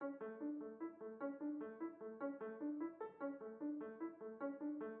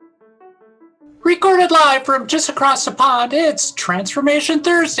Recorded live from just across the pond, it's Transformation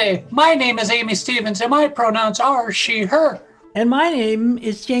Thursday. My name is Amy Stevens, and my pronouns are she, her. And my name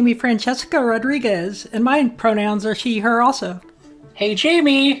is Jamie Francesca Rodriguez, and my pronouns are she, her also. Hey,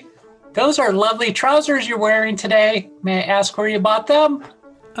 Jamie, those are lovely trousers you're wearing today. May I ask where you bought them?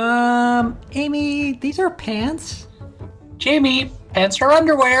 Amy, these are pants? Jamie, pants are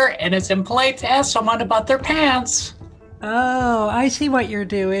underwear, and it's impolite to ask someone about their pants. Oh, I see what you're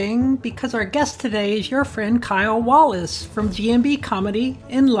doing, because our guest today is your friend Kyle Wallace from GMB Comedy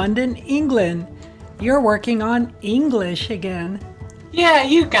in London, England. You're working on English again. Yeah,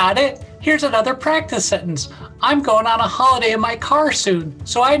 you got it. Here's another practice sentence. I'm going on a holiday in my car soon,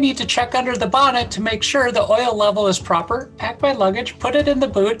 so I need to check under the bonnet to make sure the oil level is proper, pack my luggage, put it in the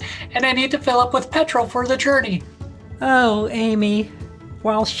boot, and I need to fill up with petrol for the journey. Oh, Amy.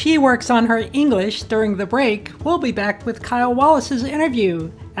 While she works on her English during the break, we'll be back with Kyle Wallace's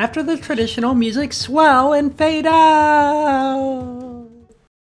interview after the traditional music swell and fade out.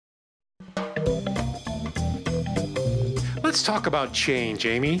 Let's talk about change,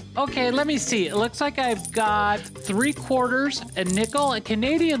 Amy. Okay, let me see. It looks like I've got 3/4, a nickel, a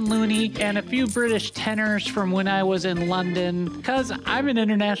Canadian loonie, and a few British tenors from when I was in London, because I'm an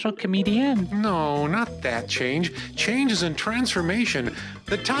international comedian. No, not that change. Change is in transformation.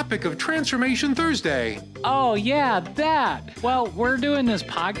 The topic of Transformation Thursday. Oh, yeah, that. Well, we're doing this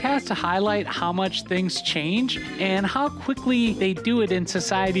podcast to highlight how much things change and how quickly they do it in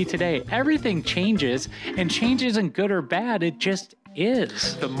society today. Everything changes, and change isn't good or bad. It just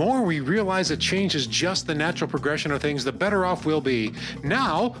is. The more we realize that change is just the natural progression of things, the better off we'll be.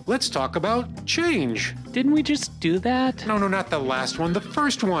 Now, let's talk about change. Didn't we just do that? No, not the last one. The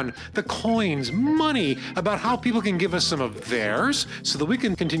first one. The coins, money, about how people can give us some of theirs so that we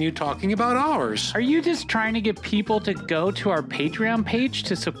can continue talking about ours. Are you just trying to get people to go to our Patreon page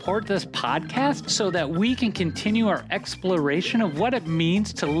to support this podcast so that we can continue our exploration of what it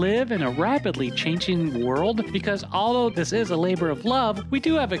means to live in a rapidly changing world? Because although this is a labor of love, we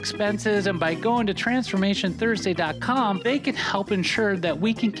do have expenses, and by going to transformationthursday.com, they can help ensure that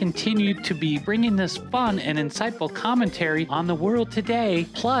we can continue to be bringing this fun and insightful commentary on the world today,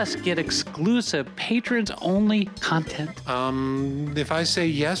 plus get exclusive patrons-only content. If I say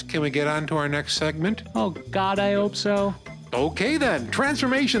yes, can we get on to our next segment? Oh, God, I hope so. Okay then,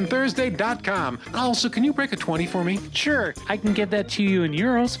 transformationthursday.com. Also, can you break a 20 for me? Sure, I can get that to you in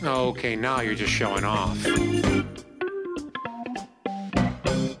euros. Okay, now you're just showing off.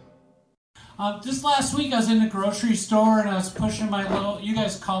 This last week I was in the grocery store and I was pushing my little, you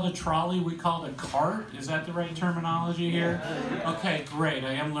guys called a trolley, we called a cart. Is that the right terminology here? Okay, great.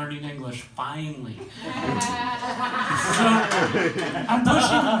 I am learning English, finally. So I'm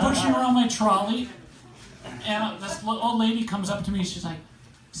pushing around my trolley, and this old lady comes up to me. She's like,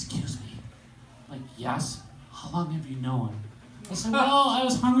 "Excuse me." I'm like, "Yes? How long have you known?" I said, "Well, I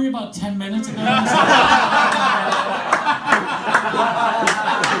was hungry about 10 minutes ago."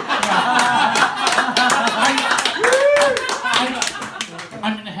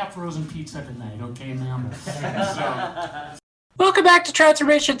 I'm gonna have frozen pizza tonight, okay, ma'am? Welcome back to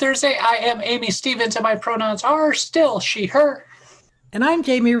Transformation Thursday. I am Amy Stevens, and my pronouns are still she, her. And I'm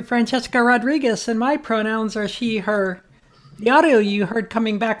Jamie Francesca Rodriguez, and my pronouns are she, her. The audio you heard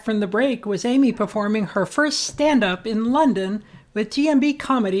coming back from the break was Amy performing her first stand-up in London with GMB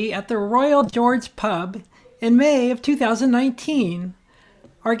Comedy at the Royal George Pub in May of 2019.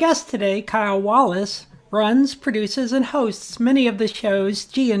 Our guest today, Kyle Wallace, runs, produces, and hosts many of the shows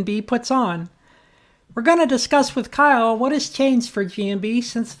GMB puts on. We're going to discuss with Kyle what has changed for GMB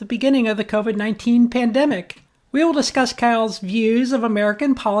since the beginning of the COVID-19 pandemic. We will discuss Kyle's views of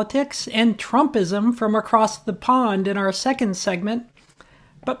American politics and Trumpism from across the pond in our second segment.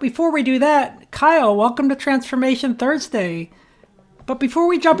 But before we do that, Kyle, welcome to Transformation Thursday. But before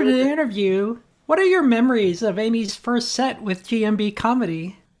we jump into the interview, what are your memories of Amy's first set with GMB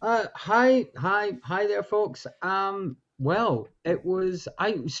Comedy? Hi there, folks. Well,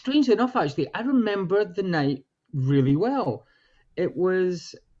 strangely enough, actually, I remember the night really well. That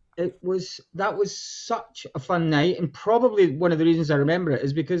was such a fun night, and probably one of the reasons I remember it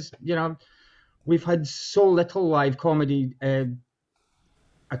is because, we've had so little live comedy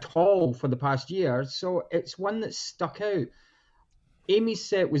at all for the past year, so it's one that stuck out. Amy's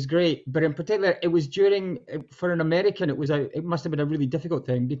set was great, but in particular, it was for an American, it must have been a really difficult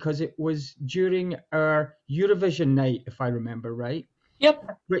thing because it was during our Eurovision night, if I remember right.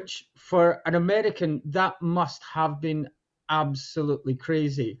 Yep. Which for an American, that must have been absolutely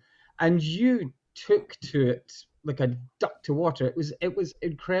crazy. And you took to it like a duck to water. It was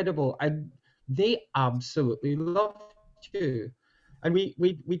incredible. And they absolutely loved you. And we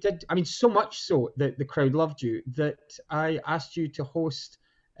did, I mean, so much so that the crowd loved you that I asked you to host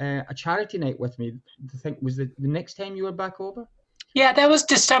a charity night with me. I think was the next time you were back over. Yeah, that was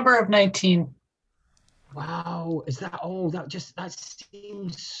December of 19. Wow, is that all? That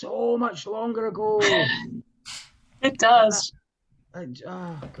seems so much longer ago. It does.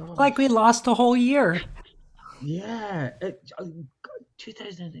 Oh God. Like we lost a whole year. Yeah,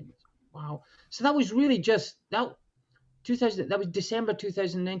 2000. Wow. So that was really just that 2000. That was December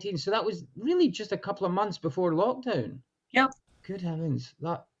 2019. So that was really just a couple of months before lockdown. Yep. Good heavens,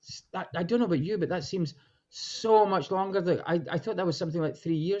 that I don't know about you, but that seems so much longer. That I thought that was something like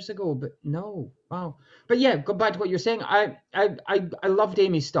 3 years ago, but no. Wow. But yeah, go back to what you're saying. I loved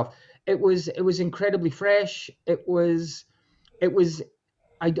Amy's stuff. It was incredibly fresh. It was.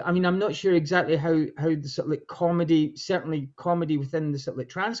 I mean, I'm not sure exactly how the sort of like comedy, certainly comedy within the sort of like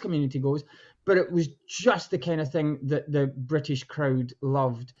trans community goes, but it was just the kind of thing that the British crowd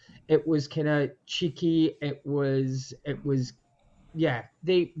loved. It was kind of cheeky. It was, yeah,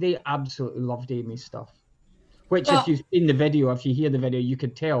 they absolutely loved Amy's stuff. Which, if you've seen the video, if you hear the video, you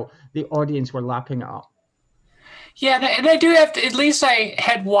could tell the audience were lapping it up. Yeah, and I do have to, at least I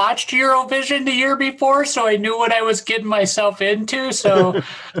had watched Eurovision the year before, so I knew what I was getting myself into. So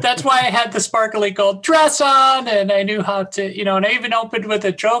that's why I had the sparkly gold dress on, and I knew how to, and I even opened with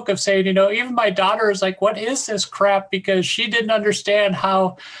a joke of saying, even my daughter is like, what is this crap? Because she didn't understand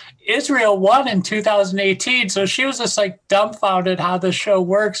how Israel won in 2018. So she was just like dumbfounded how the show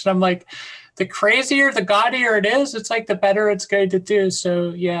works. And I'm like, the crazier, the gaudier it is, it's like the better it's going to do.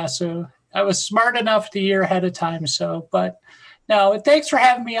 So, yeah, so I was smart enough the year ahead of time. So, but no, thanks for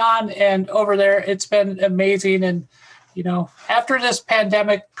having me on and over there. It's been amazing. And, after this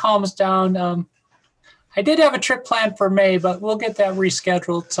pandemic calms down, I did have a trip planned for May, but we'll get that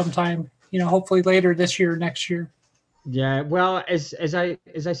rescheduled sometime, hopefully later this year, next year. Yeah, well, as I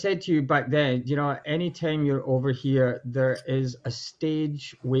said to you back then, anytime you're over here, there is a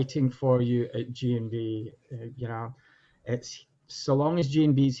stage waiting for you at G&B. It's so long as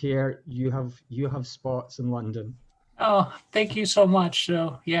G&B's here, you have spots in London. Oh, thank you so much.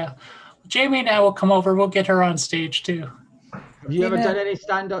 So yeah, Jamie and I will come over. We'll get her on stage too. Have you ever done any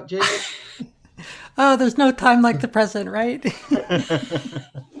stand-up, Jamie? Oh, there's no time like the present, right?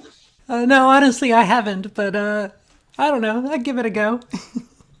 No, honestly, I haven't, but I don't know. I'd give it a go.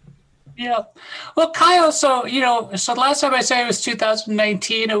 Yeah. Well, Kyle, so the last time I say it was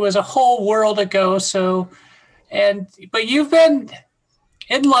 2019, it was a whole world ago. So, but you've been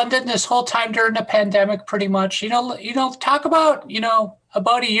in London this whole time during the pandemic, pretty much. Talk about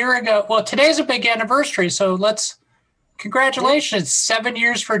about a year ago. Well, today's a big anniversary, so congratulations, 7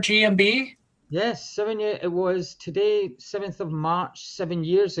 years for G&B. Yes, 7 years. It was today, 7th of March, 7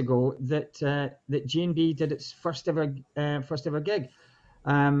 years ago that G&B did its first ever gig,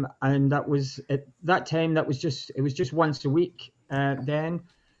 and that was at that time. It was just once a week then,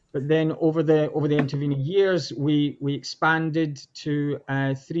 but then over the intervening years, we expanded to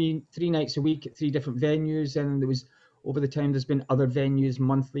three nights a week at 3 different venues, and there was over the time there's been other venues,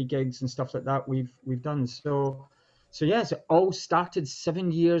 monthly gigs and stuff like that we've done. So yes, it all started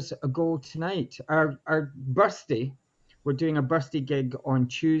 7 years ago tonight. Our birthday, we're doing a birthday gig on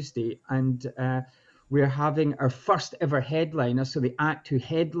Tuesday, and we're having our first ever headliner. So the act who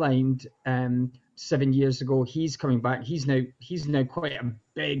headlined 7 years ago, he's coming back. He's now quite a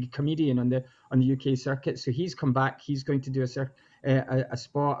big comedian on the UK circuit. So he's come back. He's going to do a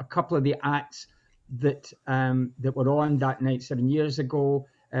spot. A couple of the acts that were on that night 7 years ago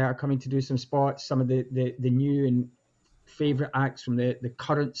are coming to do some spots. Some of the new and favorite acts from the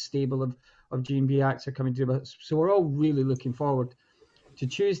current stable of G&B acts are coming to do. So we're all really looking forward to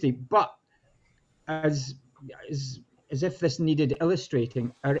Tuesday. But as if this needed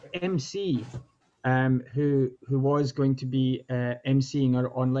illustrating, our MC, who was going to be emceeing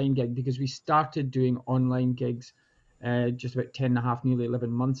our online gig, because we started doing online gigs just about 10 and a half, nearly 11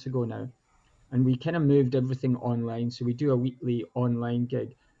 months ago now. And we kind of moved everything online. So we do a weekly online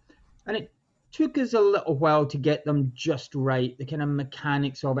gig. And it took us a little while to get them just right, the kind of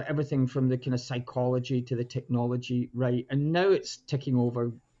mechanics of it, everything from the kind of psychology to the technology right. And now it's ticking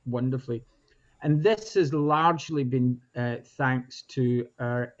over wonderfully. And this has largely been thanks to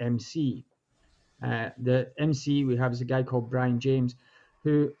our MC. The MC we have is a guy called Brian James,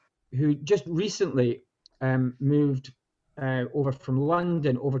 who just recently moved over from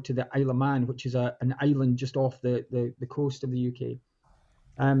London over to the Isle of Man, which is an island just off the coast of the UK.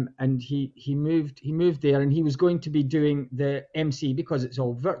 And he moved there, and he was going to be doing the MC, because it's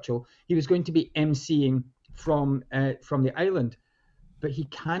all virtual. He was going to be MCing from the island, but he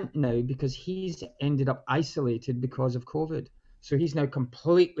can't now because he's ended up isolated because of COVID. So he's now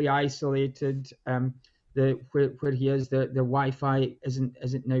completely isolated. Where he is, the Wi-Fi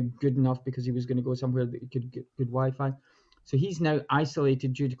isn't now good enough because he was going to go somewhere that he could get good Wi-Fi. So he's now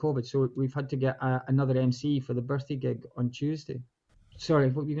isolated due to COVID. So we've had to get another MC for the birthday gig on Tuesday. Sorry,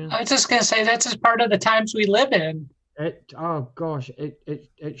 what were you going to? I was just going to say that's just part of the times we live in. Oh gosh,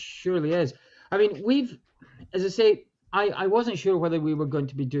 it surely is. I mean, as I say, I wasn't sure whether we were going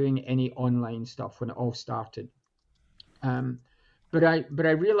to be doing any online stuff when it all started. But I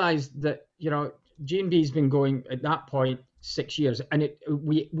realized that, G&B's been going at that point 6 years, and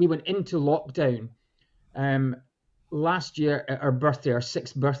we went into lockdown last year at our birthday, our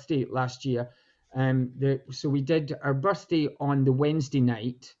 6th birthday last year. So we did our birthday on the Wednesday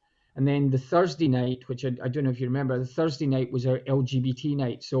night, and then the Thursday night, which I don't know if you remember, the Thursday night was our LGBT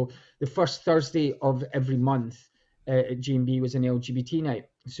night. So the first Thursday of every month at G&B was an LGBT night.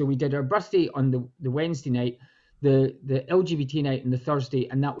 So we did our birthday on the Wednesday night, the LGBT night on the Thursday,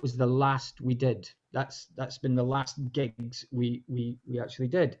 and that was the last we did. That's been the last gigs we actually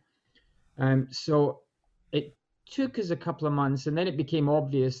did. So it took us a couple of months, and then it became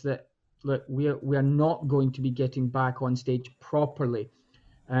obvious that, look, we're not going to be getting back on stage properly.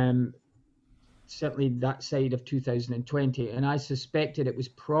 Certainly that side of 2020, and I suspected it was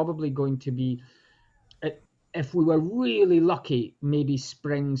probably going to be, if we were really lucky, maybe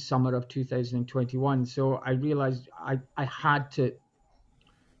spring, summer of 2021. So I realized I had to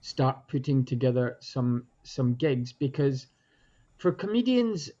start putting together some gigs, because for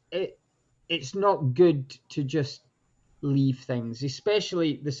comedians, it's not good to just leave things,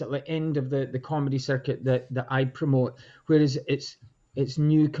 especially this at the end of the comedy circuit that I promote, whereas it's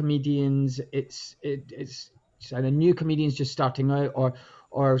new comedians, it's either new comedians just starting out,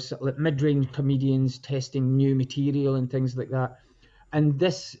 or sort of like mid-range comedians testing new material and things like that. And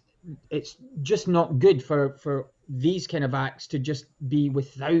it's just not good for these kind of acts to just be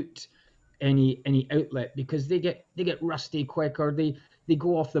without any outlet, because they get rusty quicker, they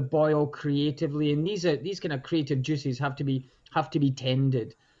go off the boil creatively, and these kind of creative juices have to be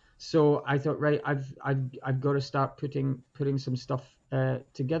tended. So I thought, right, I've got to start putting some stuff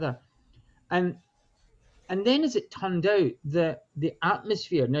together. And then, as it turned out, the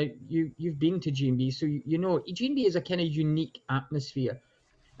atmosphere. Now you've been to G&B, so you know G&B is a kind of unique atmosphere,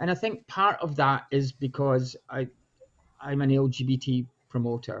 and I think part of that is because I'm an LGBT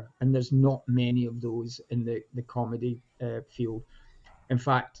promoter, and there's not many of those in the comedy field. In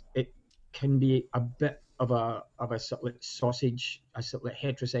fact, it can be a bit of a sort of like sausage, a sort of like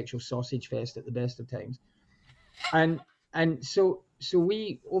heterosexual sausage fest at the best of times, and so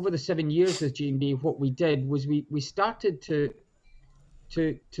we, over the 7 years with G&B, what we did was we started to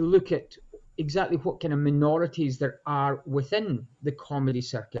look at exactly what kind of minorities there are within the comedy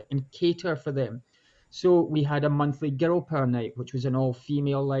circuit and cater for them. So we had a monthly girl power night, which was an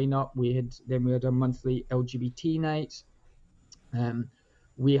all-female lineup. We had our monthly LGBT nights.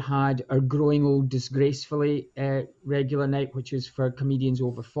 We had our Growing Old Disgracefully regular night, which is for comedians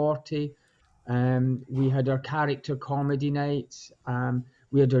over 40. We had our character comedy nights.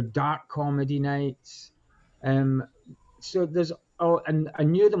 We had our dark comedy nights. So there's and a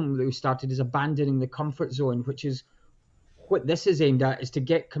new one that we started is Abandoning the Comfort Zone, which is what this is aimed at, is to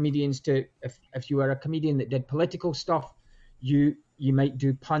get comedians to, if you are a comedian that did political stuff, you might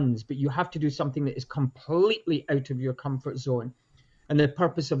do puns, but you have to do something that is completely out of your comfort zone. And the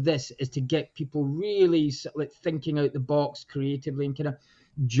purpose of this is to get people really like thinking out the box creatively and kind of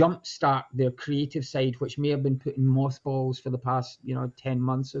jumpstart their creative side, which may have been put in mothballs for the past 10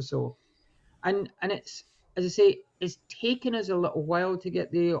 months or so. And it's, as I say, it's taken us a little while to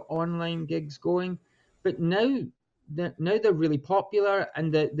get the online gigs going, but now they're really popular,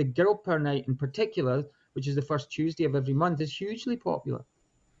 and the girl power night in particular, which is the first Tuesday of every month, is hugely popular.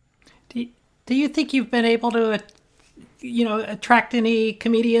 Do you think you've been able to attract any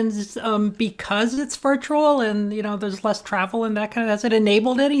comedians because it's virtual and there's less travel and that kind of? Has it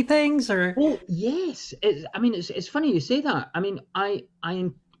enabled any things? Or well, yes. It's funny you say that. I mean, I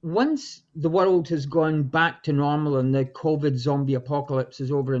once the world has gone back to normal and the COVID zombie apocalypse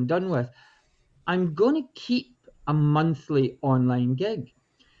is over and done with, I'm going to keep a monthly online gig,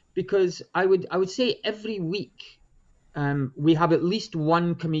 because I would say every week we have at least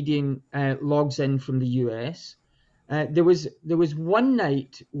one comedian logs in from the US. There was one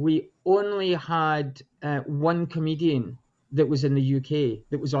night we only had one comedian that was in the UK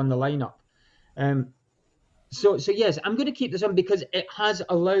that was on the lineup. So yes, I'm going to keep this on, because it has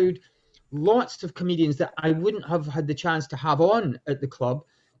allowed lots of comedians that I wouldn't have had the chance to have on at the club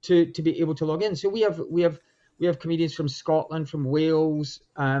to be able to log in. So we have We have comedians from Scotland, from Wales,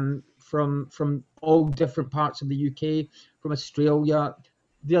 from all different parts of the UK, from Australia.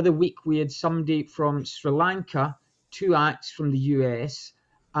 The other week we had somebody from Sri Lanka, 2 acts from the US,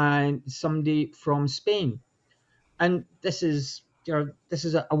 and somebody from Spain. And this is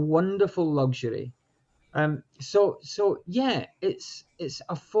a wonderful luxury. So yeah, it's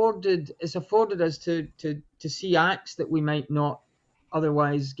afforded us to see acts that we might not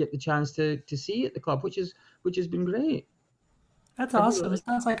otherwise get the chance to see at the club, which has been great. That's awesome. It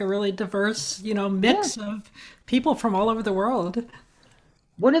sounds like a really diverse, mix of people from all over the world.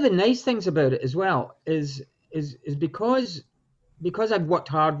 One of the nice things about it as well is because I've worked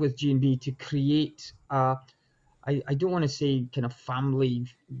hard with G&B to create I don't want to say kind of family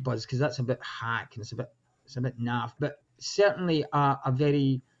buzz, because that's a bit hack and it's a bit naff, but certainly a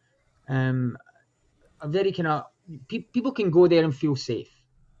very kind of people can go there and feel safe.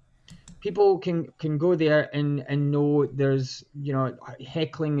 People can go there and know there's,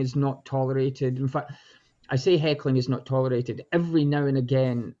 heckling is not tolerated. In fact, I say heckling is not tolerated. Every now and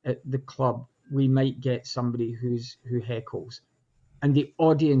again at the club, we might get somebody who heckles, and the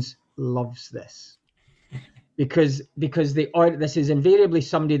audience loves this. Because this is invariably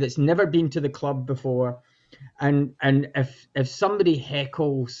somebody that's never been to the club before, and if somebody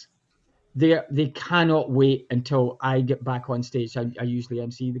heckles, they cannot wait until I get back on stage. I usually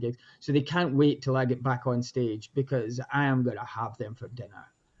MC the gigs, so they can't wait till I get back on stage, because I am going to have them for dinner.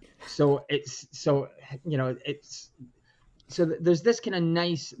 So there's this kind of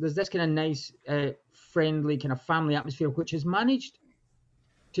nice friendly kind of family atmosphere, which has managed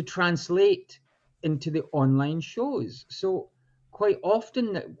to translate into the online shows. So quite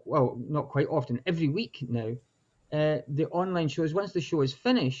often, well, not quite often, every week now, the online shows, once the show is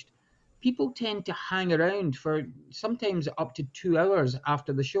finished, people tend to hang around for sometimes up to 2 hours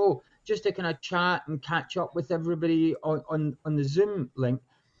after the show, just to kind of chat and catch up with everybody on the Zoom link,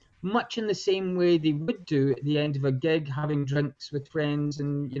 much in the same way they would do at the end of a gig, having drinks with friends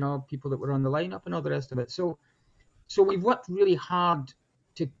and, people that were on the lineup and all the rest of it. So we've worked really hard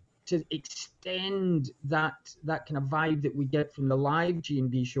to extend that kind of vibe that we get from the live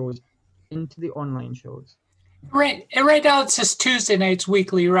G&B shows into the online shows. Right, and right now it's just Tuesday nights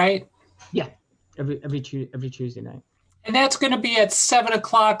weekly, right? Yeah, every Tuesday night. And that's going to be at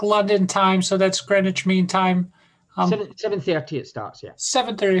 7:00 London time, so that's Greenwich Mean Time. 7:30 it starts, yeah.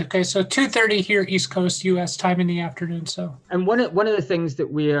 7:30. Okay, so 2:30 here, East Coast U.S. time in the afternoon. So. And one of the things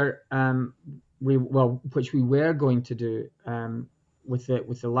that which we were going to do with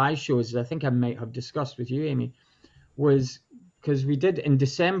the live shows, I think I might have discussed with you, Amy, was because we did in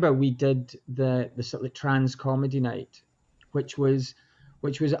December, we did the sort of trans comedy night, which was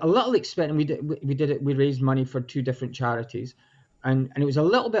a little experiment. We raised money for 2 different charities, and it was a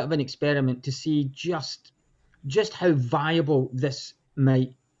little bit of an experiment to see just how viable this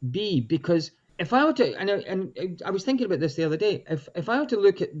might be. Because if I were to, and I was thinking about this the other day, if I were to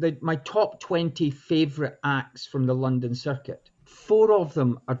look at my top 20 favorite acts from the London circuit, 4 of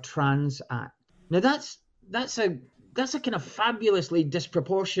them are trans acts. Now that's a kind of fabulously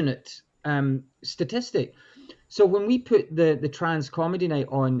disproportionate statistic. So when we put the trans comedy night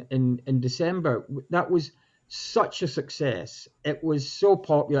on in December, that was such a success. It was so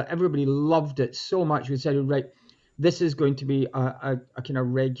popular. Everybody loved it so much. We said, right, this is going to be a kind of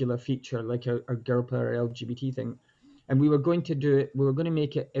regular feature, like a girl power LGBT thing. And we were going to do it. We were going to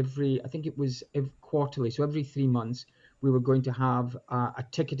make it every quarterly. So every 3 months, we were going to have a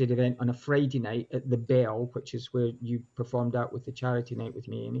ticketed event on a Friday night at the Bell, which is where you performed out with the charity night with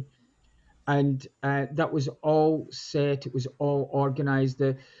me, Amy. And that was all set. It was all organized.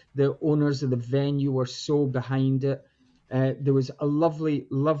 The owners of the venue were so behind it. There was a lovely,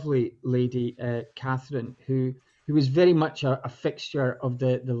 lovely lady, Catherine, who was very much a fixture of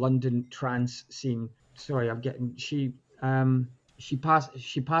the London trance scene. Sorry, she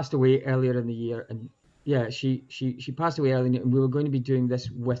passed away earlier in the year, and yeah, she passed away earlier, and we were going to be doing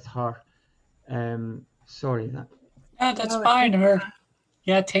this with her. Sorry that. Yeah, that's fine.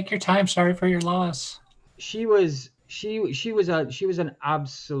 Yeah, take your time. Sorry for your loss. She was an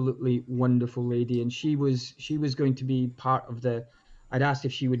absolutely wonderful lady, and she was going to be part of the. I'd asked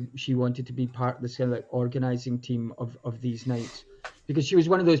if she wanted to be part of the kind of like organizing team of these nights, because she was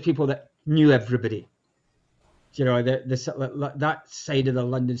one of those people that knew everybody. You know, that side of the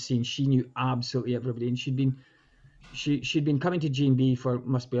London scene, she knew absolutely everybody, and she'd been coming to G&B for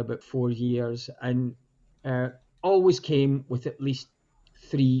must be about 4 years, and always came with at least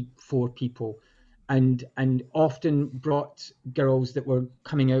 3-4 people, and often brought girls that were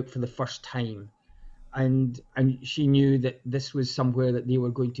coming out for the first time, and she knew that this was somewhere that they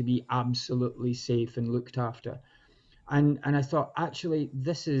were going to be absolutely safe and looked after. And I thought, actually,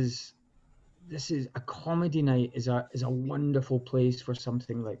 this is a comedy night is a wonderful place for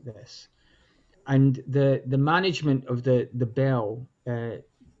something like this. And the management of the Bell,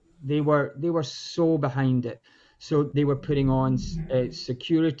 they were so behind it. So they were putting on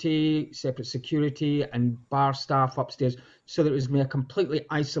security, separate security, and bar staff upstairs, so that it was a completely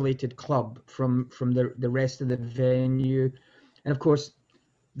isolated club from the rest of the venue. And of course,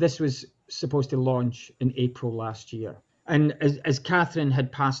 this was supposed to launch in April last year. And as Catherine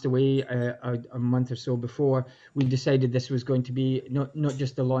had passed away a month or so before, we decided this was going to be not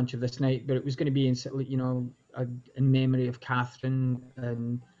just the launch of this night, but it was going to be in memory of Catherine.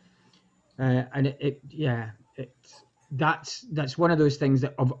 And that's one of those things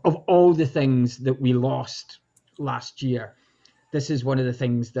that of all the things that we lost last year, this is one of the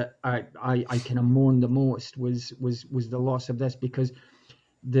things that I kind of mourned the most was the loss of this, because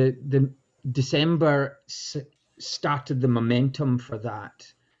the December started the momentum for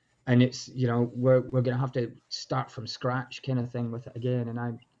that, and it's we're going to have to start from scratch kind of thing with it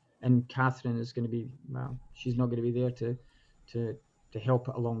again. And Catherine is going to be, well, she's not going to be there to help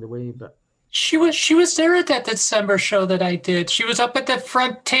it along the way, but she was there at that December show that I did. She was up at the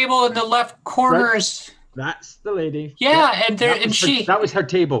front table in the left corners. That's the lady. Yeah, that was her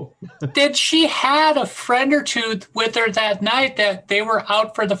table. Did she had a friend or two with her that night that they were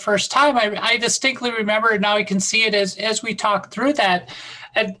out for the first time? I distinctly remember, now I can see it as we talk through that.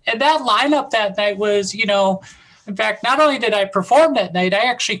 And that lineup that night was, in fact, not only did I perform that night, I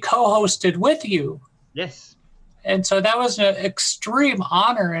actually co-hosted with you. Yes. And so that was an extreme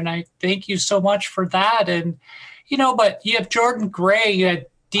honor, and I thank you so much for that. And, but you have Jordan Gray, you had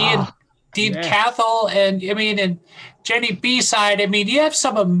Dean yes. Cathell, and Jenny B-side. You have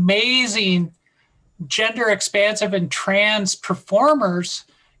some amazing gender expansive and trans performers,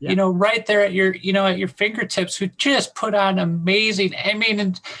 right there at your fingertips, who just put on amazing.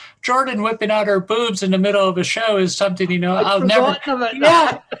 And Jordan whipping out her boobs in the middle of a show is something, I'll never.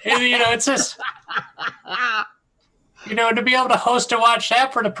 Yeah. It's just, to be able to host and watch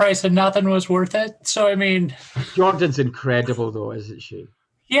that for the price of nothing was worth it. So, Jordan's incredible though, isn't she?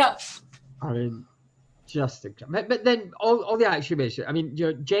 Yeah. Just incredible. But then all the acts you mentioned,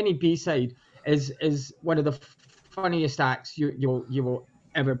 your Jenny B-side is one of the funniest acts you will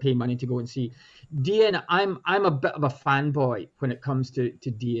ever pay money to go and see. Dean, I'm a bit of a fanboy when it comes to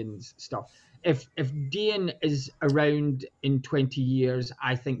Dean's stuff. If Dean is around in 20 years,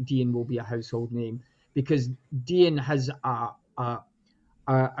 I think Dean will be a household name, because Dean has a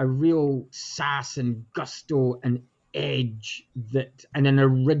real sass and gusto and edge and an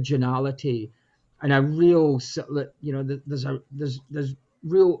originality and a real there's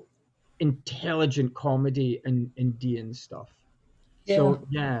real intelligent comedy in Dean's stuff. Yeah. So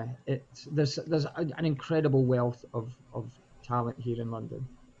yeah, there's an incredible wealth of talent here in London.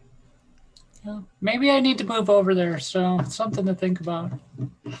 Yeah, maybe I need to move over there, so it's something to think about.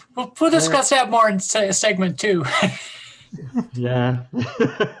 We'll discuss that more in segment 2. Yeah.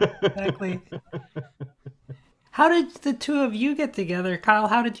 Exactly. How did the two of you get together? Kyle,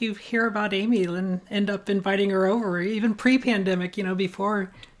 how did you hear about Amy and end up inviting her over, even pre-pandemic,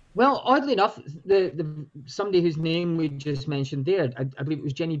 before? Well, oddly enough, the somebody whose name we just mentioned there, I believe it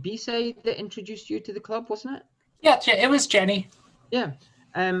was Jenny B-side that introduced you to the club, wasn't it? Yeah, it was Jenny. Yeah.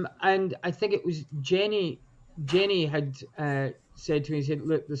 And I think it was Jenny. Jenny had said to me, said,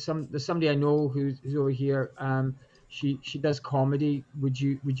 "Look, there's somebody I know who's over here. She does comedy. Would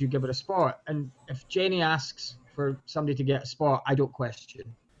you give her a spot?" And if Jenny asks for somebody to get a spot, I don't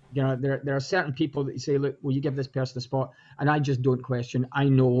question. There are certain people that you say, "Look, will you give this person a spot?" And I just don't question. I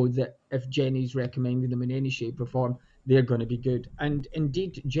know that if Jenny's recommending them in any shape or form, they're going to be good. And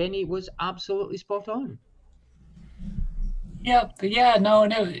indeed, Jenny was absolutely spot on. Yeah, no,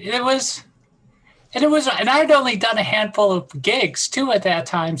 it was, and I'd only done a handful of gigs too at that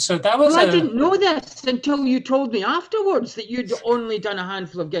time, so that was. Well, I didn't know this until you told me afterwards that you'd only done a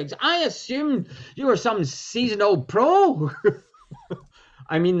handful of gigs. I assumed you were some seasoned old pro.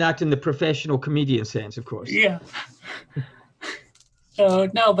 I mean that in the professional comedian sense, of course. Yeah.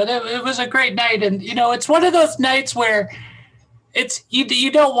 So no, but it was a great night, and it's one of those nights where it's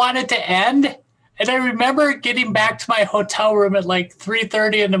you don't want it to end. And I remember getting back to my hotel room at like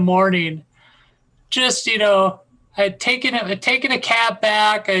 3:30 in the morning. Just, I'd taken a cab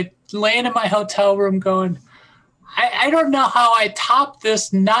back. I'd laying in my hotel room going, I don't know how I topped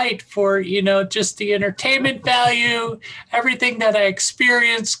this night for, just the entertainment value, everything that I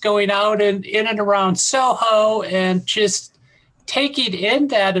experienced going out in and around Soho, and just taking in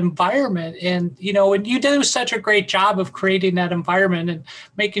that environment. And, when you do such a great job of creating that environment and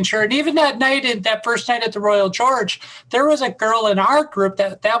making sure, and even that night, that first night at the Royal George, there was a girl in our group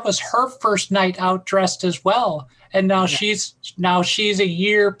that was her first night out dressed as well. And now she's a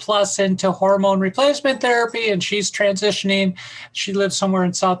year plus into hormone replacement therapy, and she's transitioning. She lives somewhere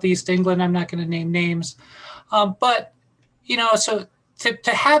in Southeast England. I'm not going to name names. But, so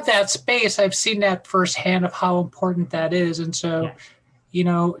to have that space, I've seen that firsthand of how important that is. And so,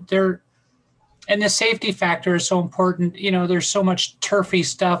 and the safety factor is so important. There's so much turfy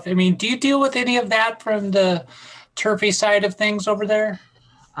stuff. I mean, do you deal with any of that from the turfy side of things over there?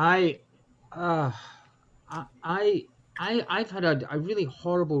 I've had a really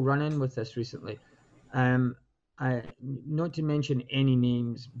horrible run-in with this recently. Not to mention any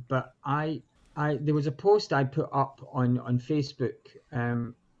names, but there was a post I put up on Facebook,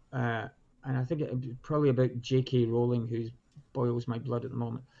 and I think it was probably about J.K. Rowling, who boils my blood at the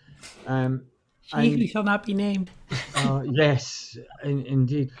moment. She who shall not be named. Yes,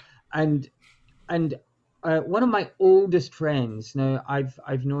 indeed. And one of my oldest friends. Now,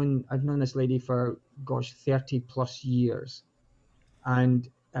 I've known this lady for 30 plus years, and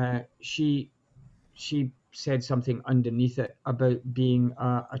she said something underneath it about being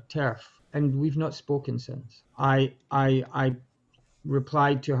a TERF, and we've not spoken since. I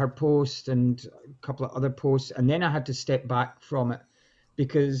replied to her post and a couple of other posts, and then I had to step back from it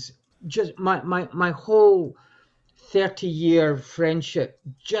because just my whole 30-year friendship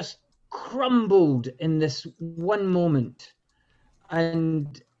just crumbled in this one moment,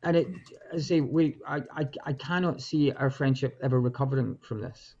 and it, as I say, I cannot see our friendship ever recovering from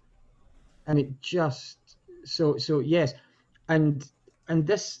this, and it just so yes, and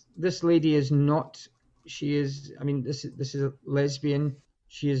this lady is not. She is. I mean, this is a lesbian.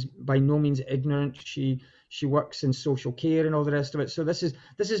 She is by no means ignorant. She works in social care and all the rest of it. So this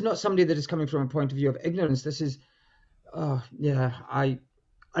is not somebody that is coming from a point of view of ignorance. This is,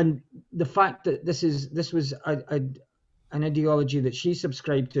 and the fact that this was an ideology that she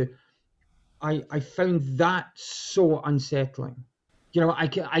subscribed to, I found that so unsettling. I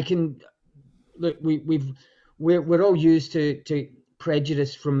can look. We're all used to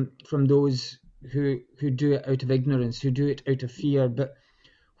prejudice from those who do it out of ignorance, who do it out of fear. But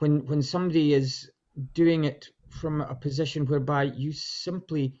when somebody is doing it from a position whereby you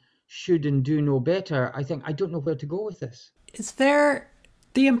simply should and do know better, I think I don't know where to go with this. Is there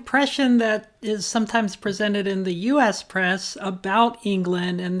the impression that is sometimes presented in the U.S. press about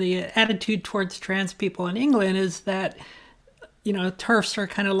England and the attitude towards trans people in England is that, TERFs are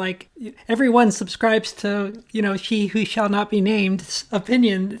kind of like everyone subscribes to, she who shall not be named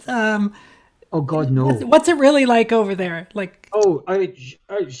opinion. Oh God, no. What's it really like over there? Like,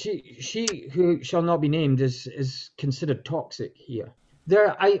 she who shall not be named is considered toxic here.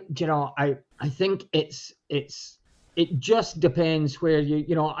 I think it just depends where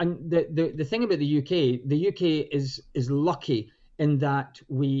and the thing about the UK is lucky in that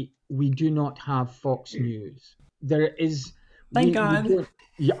we do not have Fox News. There is. Thank God.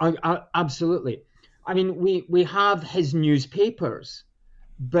 Absolutely. I mean, we have his newspapers,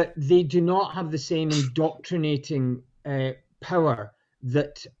 but they do not have the same indoctrinating power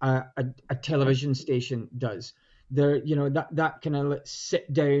that a television station does. They're, that kind of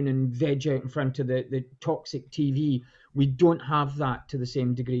sit down and veg out in front of the toxic TV. We don't have that to the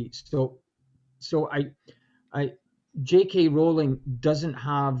same degree. So J.K. Rowling doesn't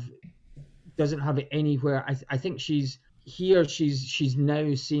have it anywhere. I think she's now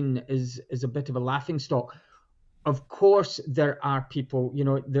seen as a bit of a laughingstock. Of course, there are people,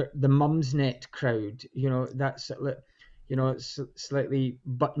 the Mumsnet crowd, that's, slightly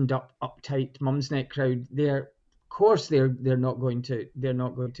buttoned up, uptight Mumsnet crowd. They're not going to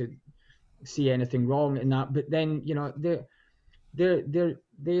see anything wrong in that. But then,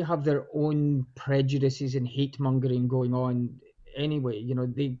 they have their own prejudices and hate mongering going on anyway.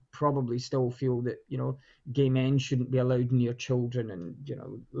 They probably still feel that, gay men shouldn't be allowed near children, and,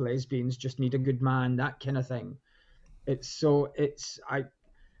 lesbians just need a good man, that kind of thing.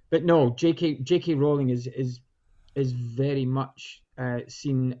 But no, J.K. Rowling is very much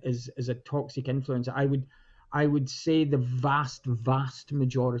seen as a toxic influence. I would say the vast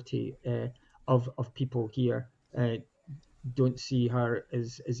majority of people here don't see her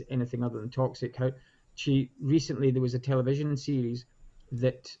as anything other than toxic. There was a television series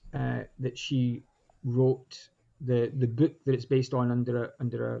that she wrote the book that it's based on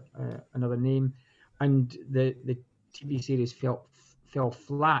under another name, and the TV series fell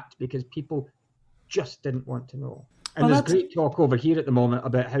flat because people just didn't want to know. And there's great talk over here at the moment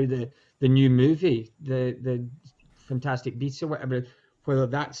about how the new movie, the Fantastic Beasts or whatever, whether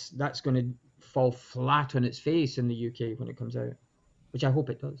that's going to fall flat on its face in the UK when it comes out, which I hope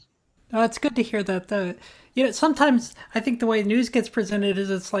it does. Oh, it's good to hear that. Sometimes I think the way news gets presented is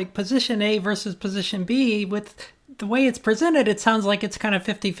it's like position A versus position B. With the way it's presented, it sounds like it's kind of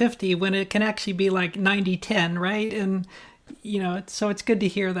 50-50 when it can actually be like 90-10, right? And, so it's good to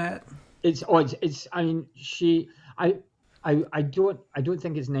hear that. I mean, I don't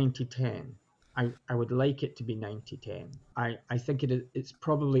think it's 90-10. I would like it to be 90-10. I think it's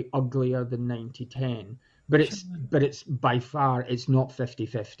probably uglier than 90-10, but it's by far, it's not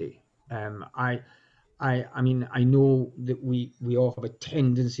 50-50. I mean, I know that we all have a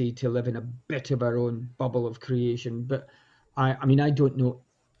tendency to live in a bit of our own bubble of creation, but I mean, I don't know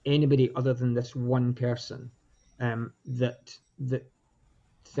anybody other than this one person that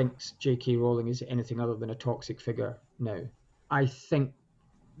thinks J.K. Rowling is anything other than a toxic figure now. I think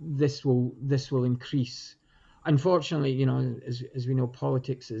this will increase. Unfortunately, as we know,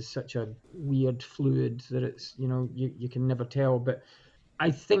 politics is such a weird fluid that it's, you can never tell. But I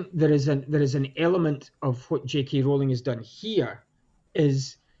think there is an element of what J.K. Rowling has done here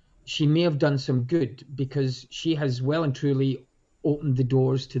is she may have done some good because she has well and truly opened the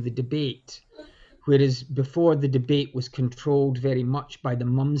doors to the debate, whereas before the debate was controlled very much by the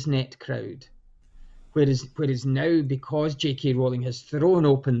Mumsnet crowd. Whereas now, because J.K. Rowling has thrown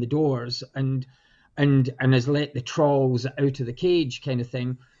open the doors and has let the trolls out of the cage kind of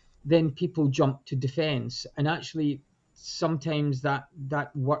thing, then people jump to defence, and actually sometimes that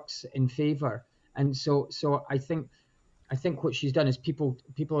works in favour. And so I think what she's done is people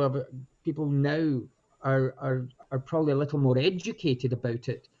now are probably a little more educated about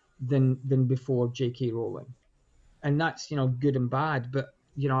it than before J.K. Rowling, and that's good and bad. But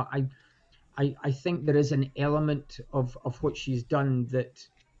I think there is an element of what she's done that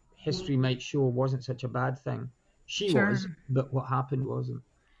history might show wasn't such a bad thing. She was, but what happened wasn't.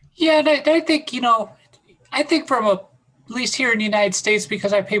 Yeah, and I think from at least here in the United States,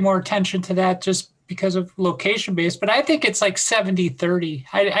 because I pay more attention to that just because of location based, but I think it's like 70-30.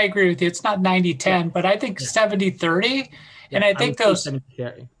 I agree with you. It's not 90-10, but I think 70-30. And I think those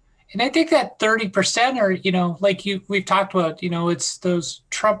 70-30. And I think that 30% are, like we've talked about, it's those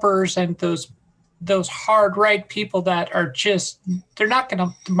Trumpers and those hard right people that are just, they're not going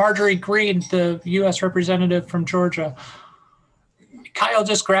to, Marjorie Greene, the U.S. representative from Georgia, Kyle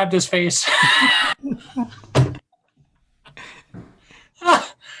just grabbed his face.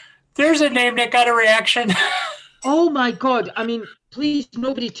 There's a name that got a reaction. Oh my God. I mean, please,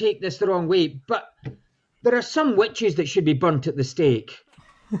 nobody take this the wrong way, but there are some witches that should be burnt at the stake.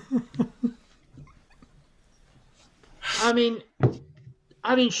 I mean,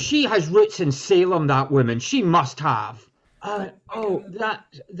 she has roots in Salem, that woman. She must have.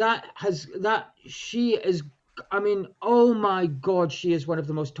 She is, I mean, oh my God, she is one of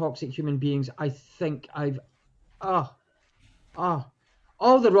the most toxic human beings I think I've,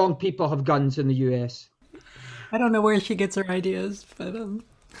 all the wrong people have guns in the US. I don't know where she gets her ideas, but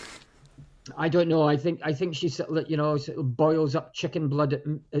I don't know. I think she boils up chicken blood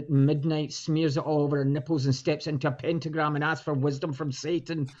at midnight, smears it all over her nipples, and steps into a pentagram and asks for wisdom from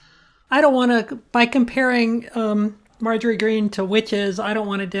Satan. I don't want to. By comparing Marjorie Greene to witches, I don't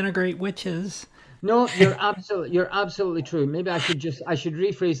want to denigrate witches. No, you're absolutely true. Maybe I should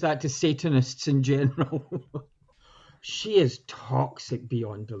rephrase that to Satanists in general. She is toxic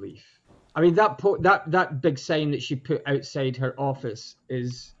beyond belief. I mean, that big sign that she put outside her office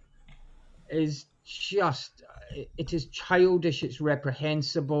is just, it is childish, it's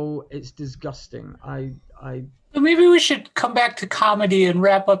reprehensible, it's disgusting. Well, maybe we should come back to comedy and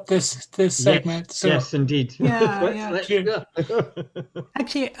wrap up this segment. Yes, indeed. Yeah, let's go.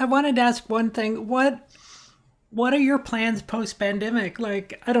 Actually, I wanted to ask one thing. What are your plans post-pandemic?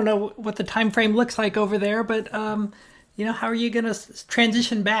 Like, I don't know what the time frame looks like over there, but how are you going to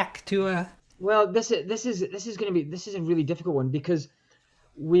transition back to a? Well, this is a really difficult one because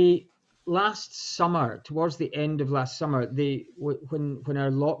last summer, towards the end of last summer, when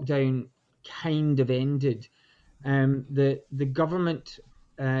our lockdown kind of ended, the government,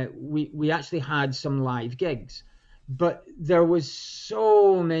 we actually had some live gigs, but there was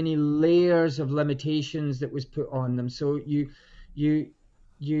so many layers of limitations that was put on them. So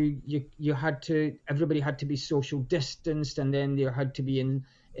everybody had to be social distanced, and then there had to be in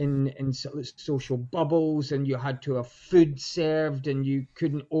social bubbles, and you had to have food served, and you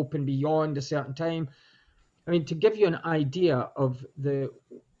couldn't open beyond a certain time. I mean, to give you an idea of the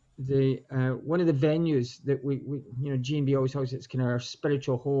one of the venues that we G&B always has, it's kind of our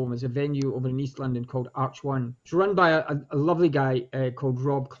spiritual home, is a venue over in East London called Arch One. It's run by a lovely guy called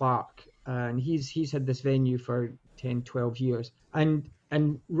Rob Clark, and he's had this venue for 10, 12 years. And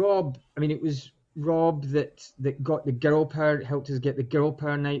Rob, I mean, it was Rob that got the girl power, helped us get the girl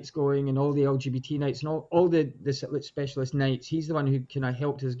power nights going and all the LGBT nights and all the specialist nights. He's the one who kind of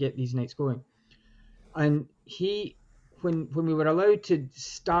helped us get these nights going. And he, when we were allowed to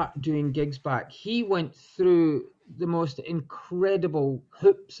start doing gigs back, he went through the most incredible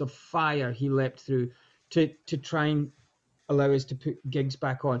hoops of fire he leapt through to try and allow us to put gigs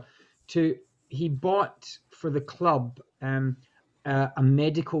back on. He bought for the club a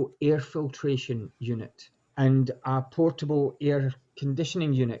medical air filtration unit and a portable air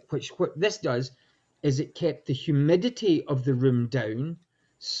conditioning unit, which what this does is it kept the humidity of the room down,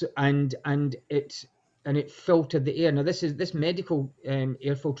 so, and it filtered the air. Now this medical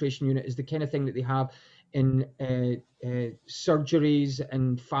air filtration unit is the kind of thing that they have in surgeries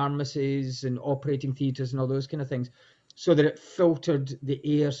and pharmacies and operating theatres and all those kind of things, so that it filtered the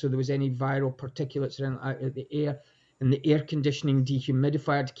air, so there was any viral particulates around the air, and the air conditioning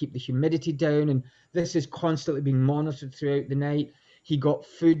dehumidifier to keep the humidity down. And this is constantly being monitored throughout the night. He got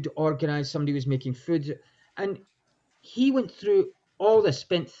food organised, somebody was making food, and he went through all this,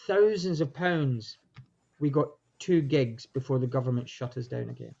 spent thousands of pounds. We got 2 gigs before the government shut us down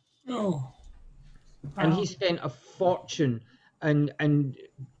again. Oh. And he spent a fortune and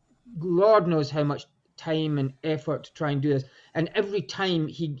Lord knows how much time and effort to try and do this. And every time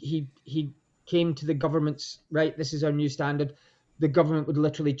he came to the government's, right, this is our new standard, the government would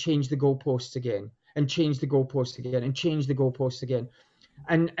literally change the goalposts again and change the goalposts again and change the goalposts again.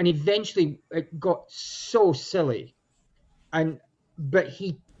 And eventually it got so silly. But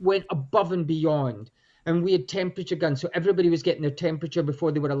he went above and beyond. And we had temperature guns, so everybody was getting their temperature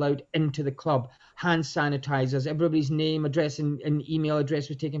before they were allowed into the club. Hand sanitizers, everybody's name, address, and email address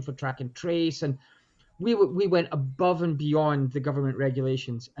was taken for track and trace. And we went above and beyond the government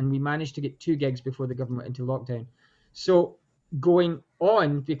regulations, and we managed to get 2 gigs before the government went into lockdown. So going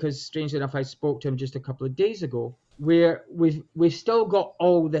on, because strangely enough, I spoke to him just a couple of days ago, where we've still got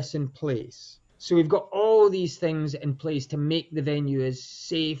all this in place. So we've got all these things in place to make the venue as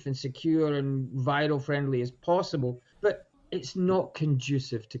safe and secure and viral friendly as possible, but it's not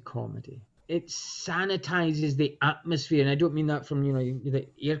conducive to comedy. It sanitizes the atmosphere, and I don't mean that from the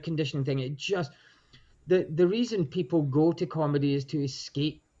air conditioning thing. It just the reason people go to comedy is to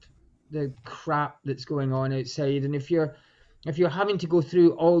escape the crap that's going on outside. And if you're having to go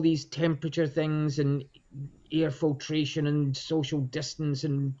through all these temperature things and air filtration and social distance,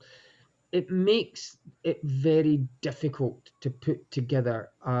 and it makes it very difficult to put together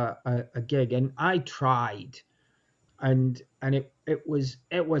a gig. And I tried, and it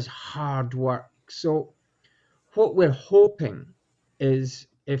was hard work. So what we're hoping is,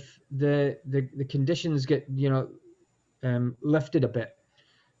 if the conditions get lifted a bit,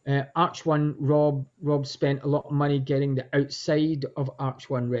 Arch One, Rob spent a lot of money getting the outside of Arch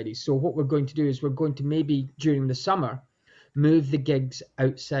One ready. So what we're going to do is we're going to maybe during the summer move the gigs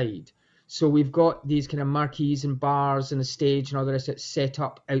outside. So we've got these kind of marquees and bars and a stage and all the rest of it set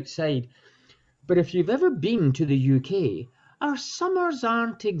up outside. But if you've ever been to the UK, our summers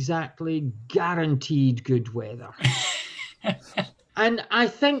aren't exactly guaranteed good weather. And I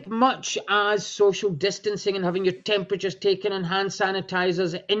think much as social distancing and having your temperatures taken and hand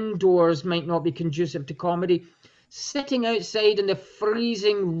sanitizers indoors might not be conducive to comedy, sitting outside in the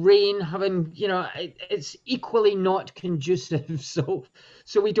freezing rain, having, it's equally not conducive. So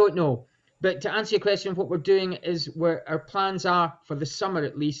we don't know. But to answer your question, what we're doing is our plans are, for the summer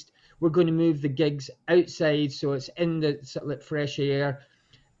at least, we're going to move the gigs outside, so it's in the fresh air.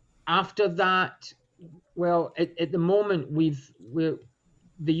 After that, well, at the moment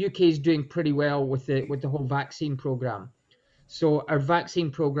the UK is doing pretty well with the whole vaccine program. So our vaccine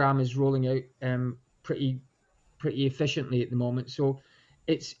program is rolling out pretty efficiently at the moment. So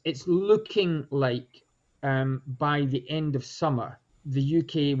it's looking like by the end of summer, the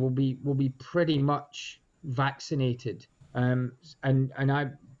UK will be pretty much vaccinated. And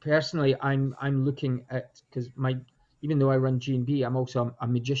I personally, I'm looking at, because even though I run G&B, I'm also a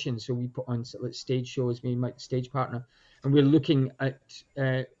magician, so we put on stage shows, me and my stage partner, and we're looking at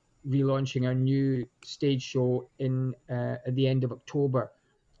relaunching our new stage show at the end of October.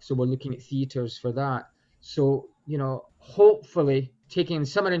 So we're looking at theatres for that. So, hopefully taking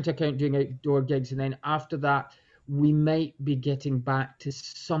summer into account, doing outdoor gigs, and then after that, we might be getting back to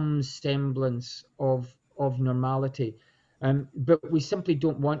some semblance of normality. But we simply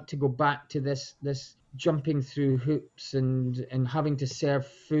don't want to go back to this jumping through hoops and having to serve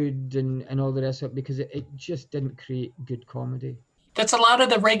food and all the rest of it, because it just didn't create good comedy. that's a lot of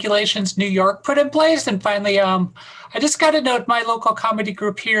the regulations New York put in place. And finally, I just got a note my local comedy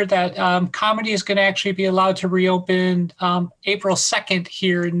group here that comedy is going to actually be allowed to reopen April 2nd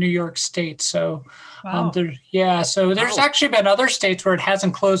here in New York State. So, Wow. so there's actually been other states where it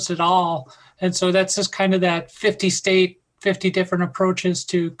hasn't closed at all. And so that's just kind of that 50 different approaches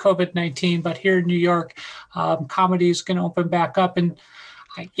to COVID-19. But here in New York, comedy is going to open back up. And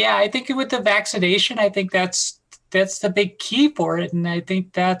I think with the vaccination, I think that's the big key for it. And I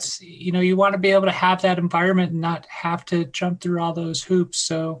think that's, you want to be able to have that environment and not have to jump through all those hoops.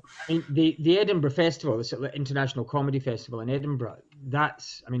 So I mean, the Edinburgh Festival, the International Comedy Festival in Edinburgh,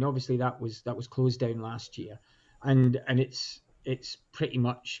 obviously that was closed down last year, and it's pretty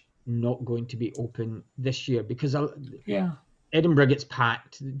much not going to be open this year because Edinburgh gets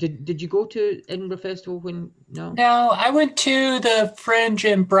packed. Did you go to Edinburgh Festival No, I went to the Fringe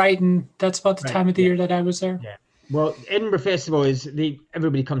in Brighton. That's about the time of the year that I was there. Yeah. Well, Edinburgh Festival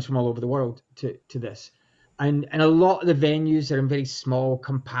everybody comes from all over the world to this. And a lot of the venues are in very small,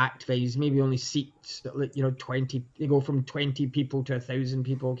 compact venues, maybe only seats, 20, they go from 20 people to 1,000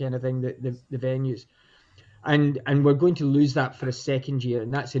 people kind of thing, the venues. And we're going to lose that for a second year,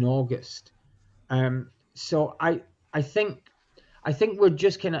 and that's in August. So I think we're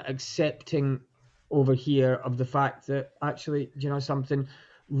just kind of accepting over here of the fact that actually, something,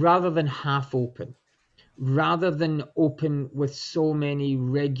 rather than half open, rather than open with so many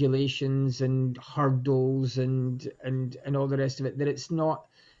regulations and hurdles and all the rest of it, that it's not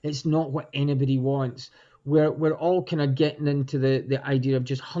what anybody wants. We're all kind of getting into the idea of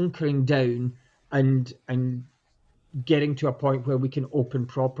just hunkering down and getting to a point where we can open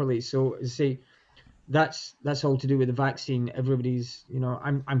properly. So say that's all to do with the vaccine. Everybody's,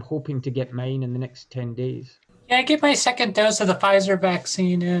 I'm hoping to get mine in the next 10 days. Yeah, I get my second dose of the Pfizer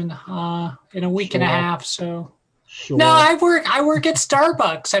vaccine in a week and a half. So no, I work at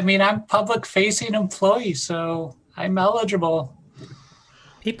Starbucks. I mean, I'm public facing employee, so I'm eligible.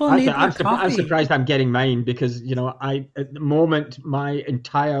 People need coffee. I'm surprised I'm getting mine because, at the moment, my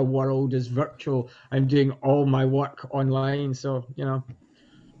entire world is virtual. I'm doing all my work online. So, Yeah.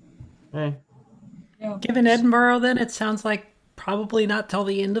 Given Edinburgh, then it sounds like probably not till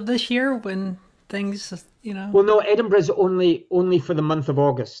the end of this year when things, Well, no, Edinburgh's only for the month of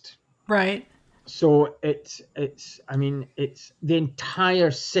August. Right. So it's the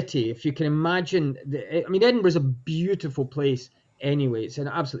entire city. If you can imagine, Edinburgh's a beautiful place anyway. It's an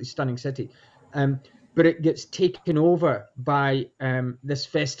absolutely stunning city. But it gets taken over by this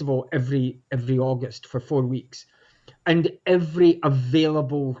festival every August for 4 weeks. And every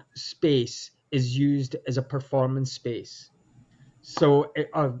available space is used as a performance space. So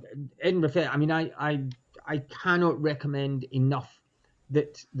Edinburgh, I cannot recommend enough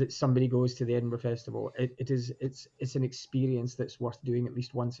that somebody goes to the Edinburgh Festival. It's an experience that's worth doing at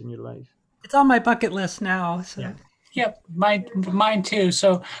least once in your life. It's on my bucket list now. So. Yeah. Yep, mine too.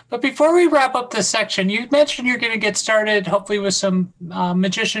 So, but before we wrap up this section, you mentioned you're going to get started hopefully with some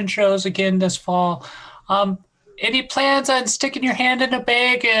magician shows again this fall. Any plans on sticking your hand in a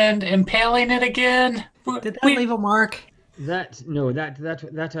bag and impaling it again? Did that leave a mark? That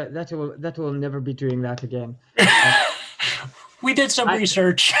will never be doing that again. We did some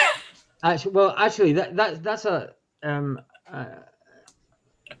research. Actually, that's a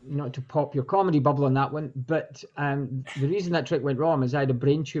not to pop your comedy bubble on that one, but the reason that trick went wrong is I had a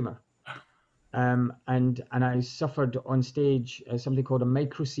brain tumor, and I suffered on stage something called a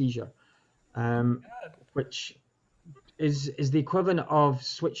microseizure, which is the equivalent of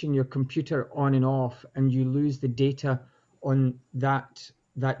switching your computer on and off, and you lose the data on that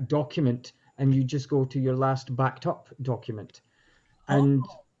document, and you just go to your last backed up document, and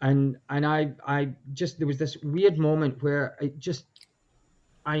I just, there was this weird moment where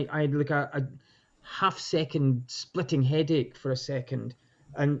I had like a half-second splitting headache for a second,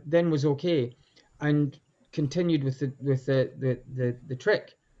 and then was okay, and continued with the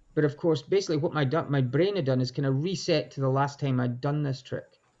trick. But of course, basically, what my brain had done is kind of reset to the last time I'd done this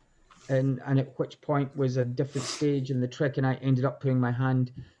trick, and at which point was a different stage in the trick, and I ended up putting my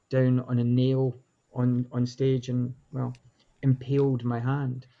hand down on a nail on stage and impaled my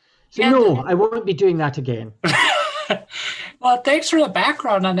hand. So no, I won't be doing that again. Well, thanks for the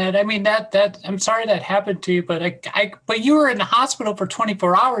background on that. I mean, that I'm sorry that happened to you, but but you were in the hospital for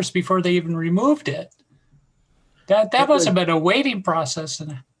 24 hours before they even removed it. That must have been a waiting process.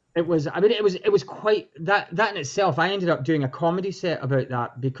 It was. I mean, it was quite that in itself. I ended up doing a comedy set about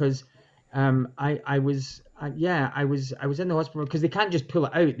that because I was in the hospital because they can't just pull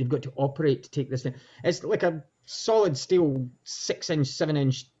it out. They've got to operate to take this thing. It's like a solid steel 6-inch,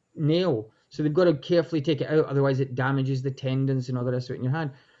 7-inch nail So they've got to carefully take it out, otherwise it damages the tendons and all the rest of it in your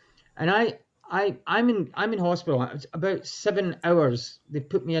hand. And I'm in hospital. It's about 7 hours. They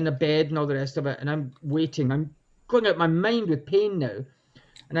put me in a bed and all the rest of it, and I'm waiting. I'm going out my mind with pain now.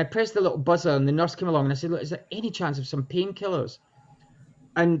 And I pressed the little buzzer, and the nurse came along, and I said, "Look, is there any chance of some painkillers?"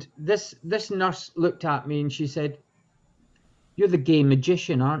 And this nurse looked at me and she said, "You're the gay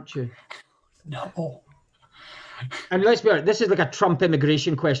magician, aren't you?" No. And let's be honest, this is like a Trump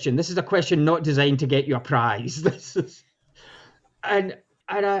immigration question. This is a question not designed to get you a prize. This is, and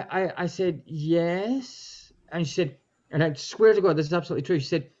I said, "Yes." And she said, and I swear to God, this is absolutely true. She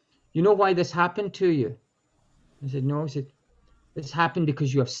said, "You know why this happened to you?" I said, "No." She said, "This happened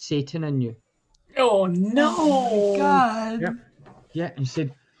because you have Satan in you." Oh, no. God. Yeah. Yeah. And she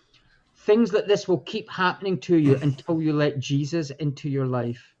said, "Things like this will keep happening to you until you let Jesus into your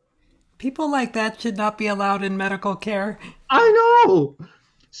life." People like that should not be allowed in medical care. I know.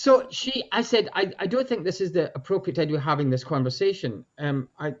 So I said, I don't think this is the appropriate time to be having this conversation.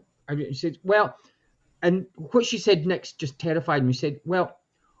 She said, well, and what she said next just terrified me. She said, "Well,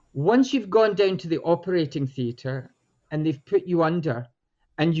 once you've gone down to the operating theatre and they've put you under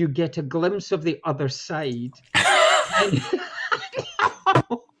and you get a glimpse of the other side,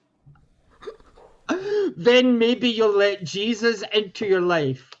 then maybe you'll let Jesus into your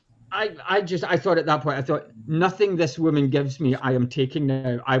life." I thought at that point, I thought, nothing this woman gives me, I am taking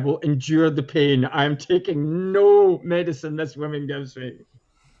now. I will endure the pain. I am taking no medicine this woman gives me.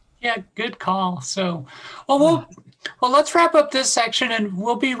 Yeah, good call. So, well, let's wrap up this section, and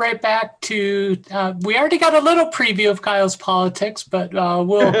we'll be right back to. We already got a little preview of Kyle's politics, but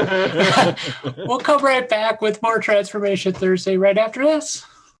we'll come right back with more Transformation Thursday right after this.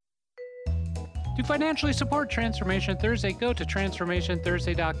 To financially support Transformation Thursday, go to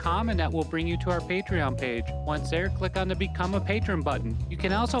transformationthursday.com and that will bring you to our Patreon page. Once there, click on the Become a Patron button. You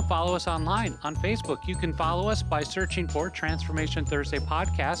can also follow us online on Facebook. You can follow us by searching for Transformation Thursday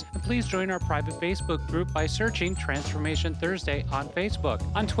Podcast, and please join our private Facebook group by searching Transformation Thursday on Facebook.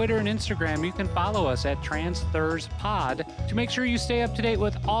 On Twitter and Instagram, you can follow us at TransThursPod. To make sure you stay up to date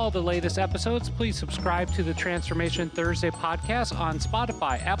with all the latest episodes, please subscribe to the Transformation Thursday Podcast on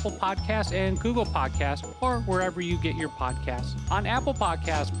Spotify, Apple Podcasts, and Google Podcasts, or wherever you get your podcasts. On Apple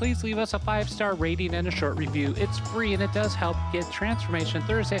Podcasts, please leave us a 5-star rating and a short review. It's free and it does help get Transformation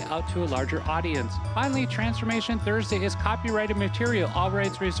Thursday out to a larger audience. Finally, Transformation Thursday is copyrighted material, all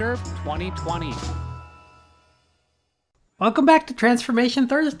rights reserved, 2020. Welcome back to Transformation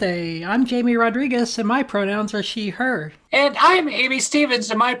Thursday. I'm Jamie Rodriguez, and my pronouns are she, her. And I'm Amy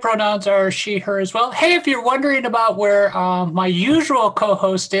Stevens, and my pronouns are she, her as well. Hey, if you're wondering about where my usual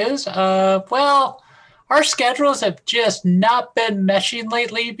co-host is, well, our schedules have just not been meshing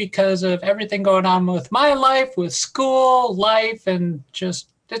lately because of everything going on with my life, with school, life, and just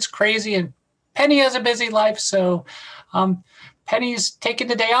it's crazy. And Penny has a busy life, so Penny's taking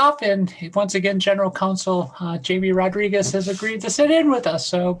the day off, and once again, General Counsel Jamie Rodriguez has agreed to sit in with us.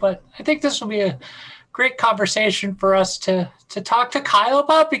 So, but I think this will be a great conversation for us to talk to Kyle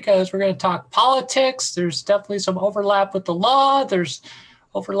about, because we're going to talk politics. There's definitely some overlap with the law. There's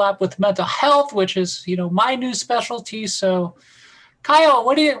overlap with mental health, which is my new specialty. So, Kyle,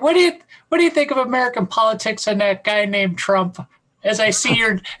 what do you think of American politics and that guy named Trump? As I see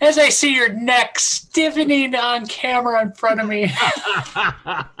your neck stiffening on camera in front of me.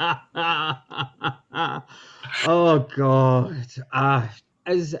 Oh God!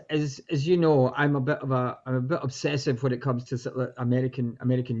 As you know, I'm a bit obsessive when it comes to sort of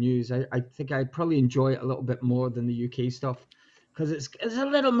American news. I think I probably enjoy it a little bit more than the UK stuff because it's a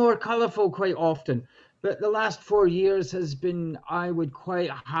little more colourful quite often. But the last 4 years has been, I would quite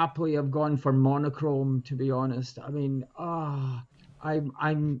happily have gone for monochrome, to be honest. I mean,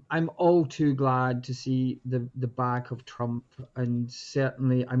 I'm all too glad to see the back of Trump, and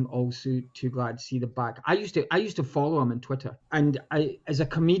certainly I'm also too glad to see the back. I used to follow him on Twitter, and as a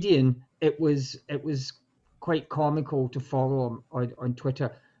comedian, it was quite comical to follow him on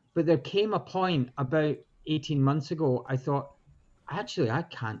Twitter. But there came a point about 18 months ago, I thought, actually, I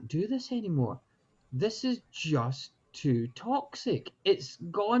can't do this anymore. This is just too toxic. It's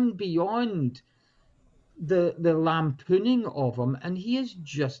gone beyond the lampooning of him, and he is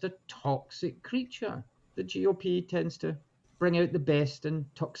just a toxic creature. The GOP tends to bring out the best in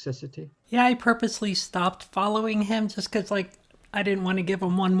toxicity. Yeah, I purposely stopped following him just because, I didn't want to give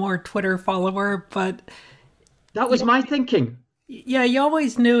him one more Twitter follower, but... That was my thinking. Yeah, you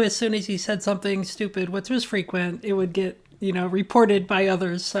always knew as soon as he said something stupid, which was frequent, it would get, reported by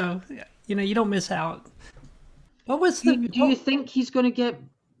others, so, you don't miss out. What was the... Do you think he's going to get...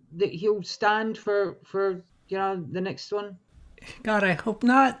 that he'll stand for the next one? God, I hope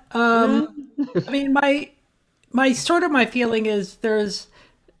not. I mean, my feeling is there's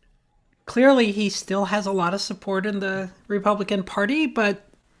clearly he still has a lot of support in the Republican Party, but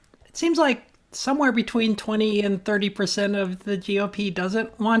it seems like somewhere between 20 and 30% of the GOP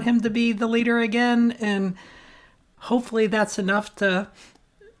doesn't want him to be the leader again, and hopefully that's enough to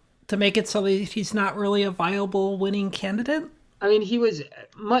make it so that he's not really a viable winning candidate. I mean, he was,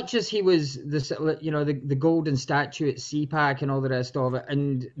 much as he was the golden statue at CPAC and all the rest of it,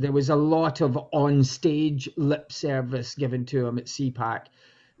 and there was a lot of on-stage lip service given to him at CPAC.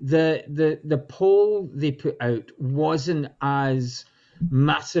 The poll they put out wasn't as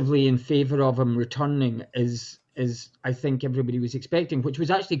massively in favour of him returning as I think everybody was expecting, which was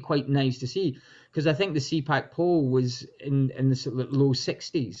actually quite nice to see, because I think the CPAC poll was in the sort of low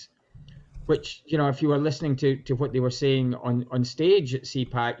 60s. Which, if you were listening to what they were saying on stage at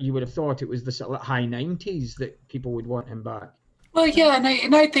CPAC, you would have thought it was the sort of high 90s that people would want him back. Well, yeah,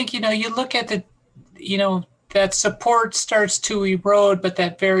 and I think, you look at that support starts to erode, but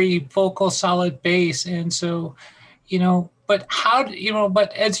that very vocal, solid base. And so, but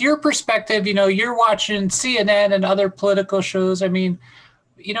but as your perspective, you're watching CNN and other political shows. I mean,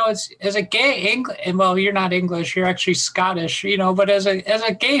 as a gay well, you're not English, you're actually Scottish, but as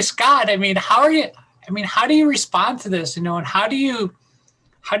a gay Scot, I mean, how do you respond to this, and how do you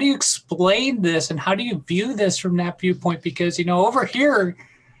explain this, and how do you view this from that viewpoint? Because, over here,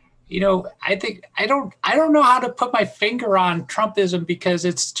 I think I don't know how to put my finger on Trumpism, because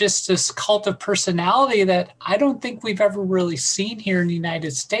it's just this cult of personality that I don't think we've ever really seen here in the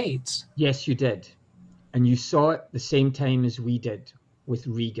United States. Yes, you did. And you saw it the same time as we did with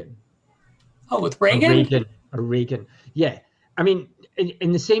Reagan. Oh, with Reagan? Reagan. Yeah. I mean,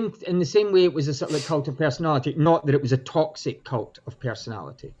 in the same way it was a sort of cult of personality, not that it was a toxic cult of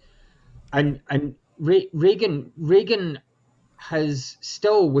personality. And Reagan has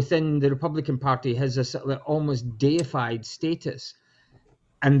still, within the Republican Party, has a sort of almost deified status.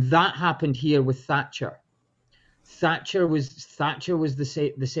 And that happened here with Thatcher. Thatcher was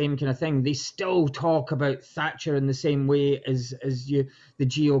the same kind of thing. They still talk about Thatcher in the same way as the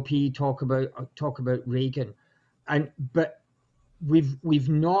GOP talk about Reagan, but we've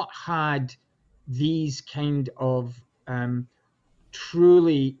not had these kind of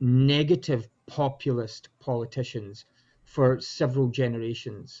truly negative populist politicians for several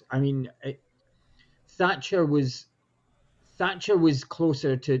generations. I mean, Thatcher was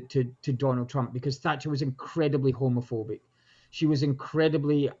closer to Donald Trump, because Thatcher was incredibly homophobic. She was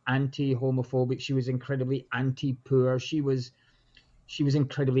incredibly anti-homophobic. She was incredibly anti-poor. She was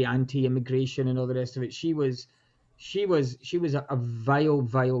incredibly anti-immigration and all the rest of it. She was a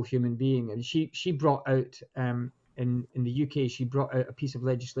vile human being. And she brought out in the UK, she brought out a piece of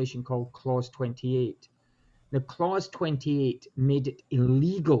legislation called Clause 28. Now, Clause 28 made it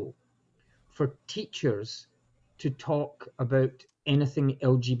illegal for teachers to talk about anything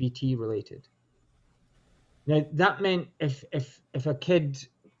LGBT related. Now, that meant if a kid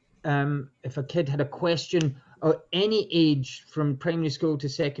had a question at any age, from primary school to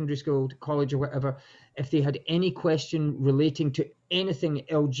secondary school to college or whatever, if they had any question relating to anything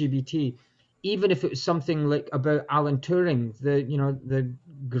LGBT, even if it was something like about Alan Turing, the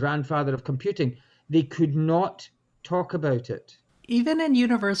grandfather of computing, they could not talk about it. Even in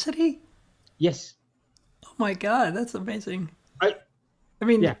university? Yes. Oh my God, that's amazing. I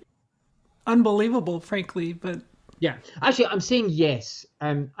mean, yeah. Unbelievable, frankly, but yeah. Actually, I'm saying yes.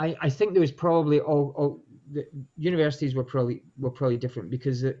 I think there was probably all the universities were probably different,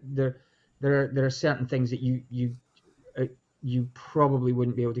 because there are certain things that you probably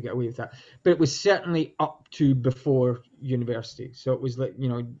wouldn't be able to get away with that. But it was certainly up to before university, so it was like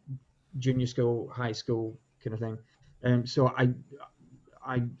junior school, high school kind of thing. So I'm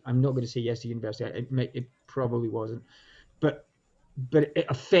not going to say yes to university. It probably wasn't, but it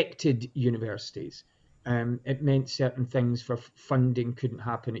affected universities. It meant certain things for funding couldn't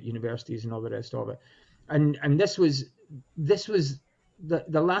happen at universities and all the rest of it. And this was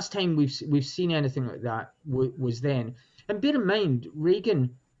the last time we've seen anything like that was then. And bear in mind,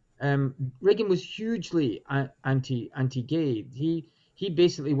 Reagan was hugely anti-gay. He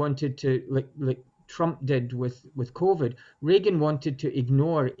basically wanted to, like Trump did with COVID. Reagan wanted to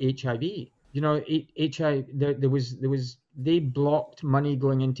ignore HIV. HIV. They blocked money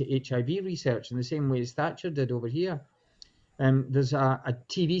going into HIV research in the same way as Thatcher did over here. There's a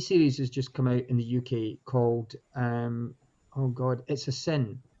TV series that's just come out in the UK called It's a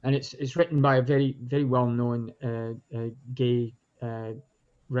Sin, and it's written by a very, very well known gay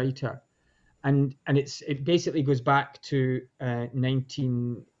writer, and it basically goes back to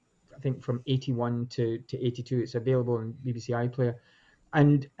 19. I think from 81 to 82. It's available on BBC iPlayer,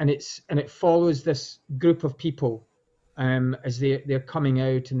 and it follows this group of people as they're coming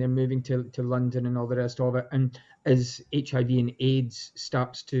out and they're moving to London and all the rest of it, and as HIV and AIDS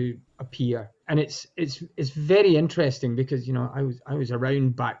starts to appear. And it's very interesting because, you know, I was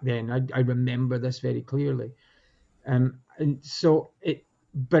around back then. I remember this very clearly. And so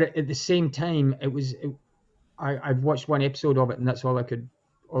but at the same time, I've watched one episode of it, and that's all I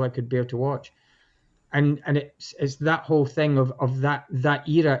could bear to watch. And it's that whole thing of that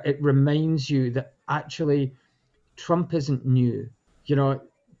era. It reminds you that actually Trump isn't new. You know,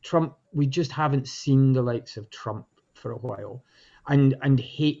 Trump, we just haven't seen the likes of Trump for a while. And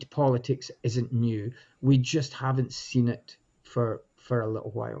hate politics isn't new. We just haven't seen it for a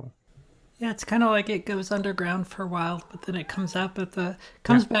little while. Yeah, it's kind of like it goes underground for a while, but then it comes out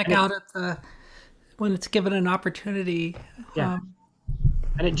back out when it's given an opportunity. Yeah.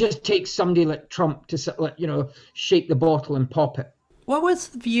 And it just takes somebody like Trump to, shake the bottle and pop it. What was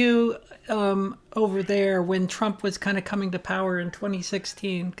the view over there when Trump was kind of coming to power in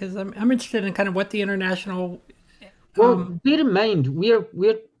 2016? Because I'm interested in kind of what the international. Well, bear in mind, we're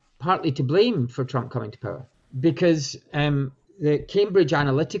partly to blame for Trump coming to power because the Cambridge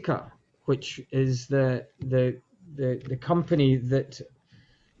Analytica, which is the company that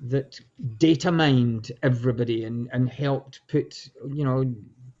data mined everybody and helped put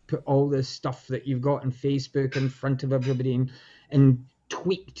all this stuff that you've got on Facebook in front of everybody and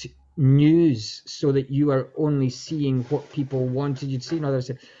tweaked news so that you are only seeing what people wanted you to see and others.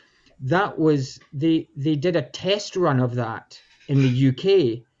 That was they did a test run of that in the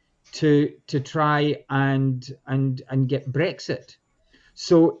UK to try and get Brexit.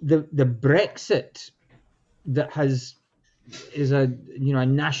 So the Brexit that is a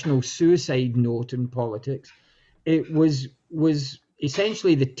national suicide note in politics. It was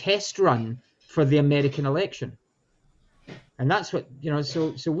essentially the test run for the American election, and that's what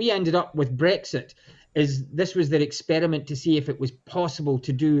So we ended up with Brexit. This was their experiment to see if it was possible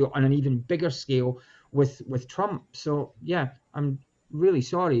to do on an even bigger scale with Trump. So yeah, I'm really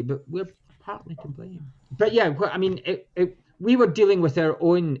sorry, but we're partly to blame. But yeah, I mean, we were dealing with our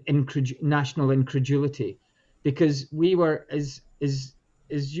own national incredulity. Because we were, as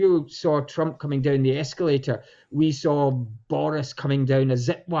you saw Trump coming down the escalator, we saw Boris coming down a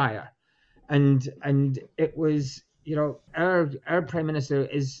zip wire, and it was, our prime minister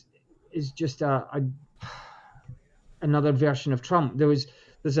is just another version of Trump. There's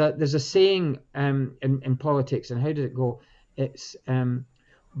a saying in politics, and how did it go? It's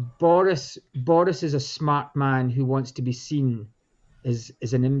Boris is a smart man who wants to be seen is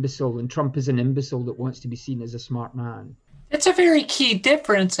an imbecile, and Trump is an imbecile that wants to be seen as a smart man. It's a very key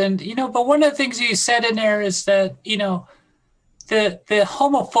difference. And, but one of the things you said in there is that, the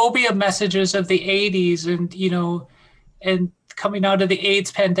homophobia messages of the 80s and coming out of the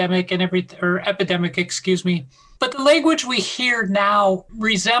AIDS pandemic and epidemic, excuse me. But the language we hear now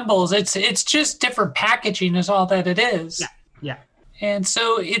resembles, it's just different packaging is all that it is. Yeah. And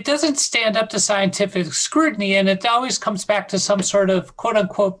so it doesn't stand up to scientific scrutiny, and it always comes back to some sort of quote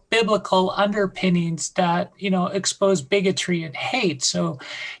unquote biblical underpinnings that, expose bigotry and hate. So,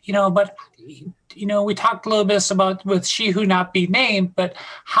 but, we talked a little bit about with She Who Not Be Named, but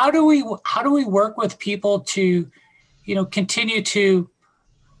how do we work with people to, continue to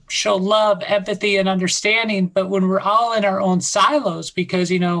show love, empathy, and understanding, but when we're all in our own silos,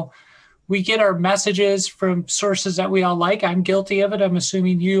 because, we get our messages from sources that we all like. I'm guilty of it. I'm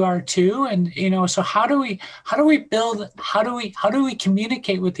assuming you are too. And, so how do we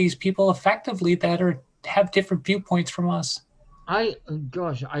communicate with these people effectively that have different viewpoints from us? I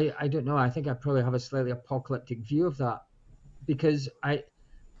don't know. I think I probably have a slightly apocalyptic view of that because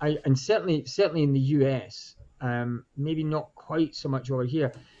and certainly in the US, maybe not quite so much over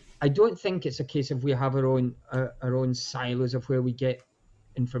here. I don't think it's a case of we have our own silos of where we get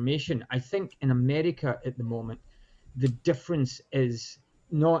information. I think in America at the moment, the difference is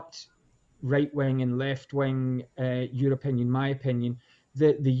not right wing and left wing, your opinion, my opinion.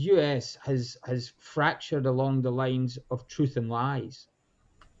 The US has fractured along the lines of truth and lies.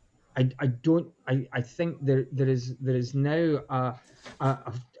 I think there is now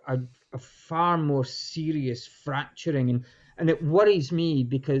a far more serious fracturing, and it worries me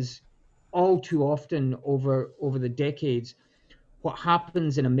because all too often over the decades, what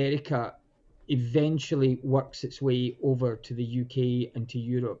happens in America eventually works its way over to the UK and to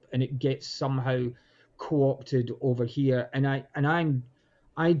Europe, and it gets somehow co-opted over here. And I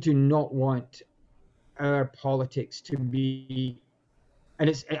do not want our politics to be, and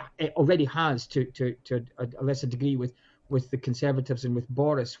it already has to a lesser degree with the Conservatives and with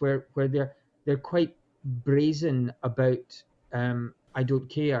Boris, where they're quite brazen about I don't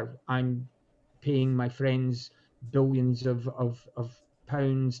care. I'm paying my friends billions of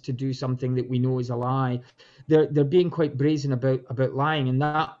pounds to do something that we know is a lie. They're being quite brazen about lying, and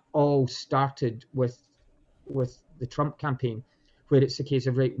that all started with the Trump campaign, where it's a case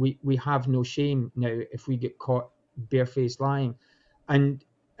of, right, we have no shame now if we get caught barefaced lying. And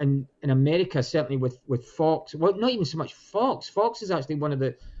in America, certainly with Fox, well, not even so much Fox. Fox is actually one of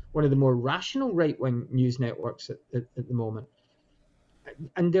the more rational right-wing news networks at the moment.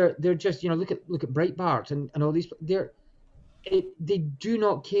 And they're just, look at Breitbart and all these. They do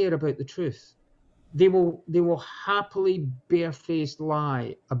not care about the truth. They will happily barefaced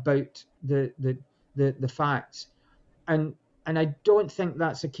lie about the facts, and I don't think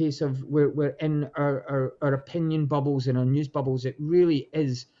that's a case of we're in our opinion bubbles and our news bubbles. It really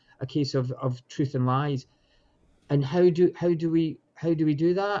is a case of truth and lies. And how do we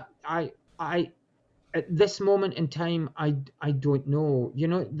do that? I at this moment in time, I don't know.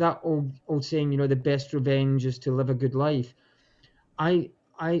 That old saying, the best revenge is to live a good life. I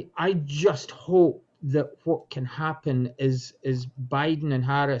just hope that what can happen is Biden and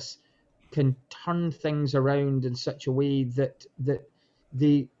Harris can turn things around in such a way that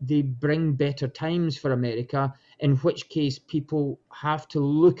they bring better times for America, in which case people have to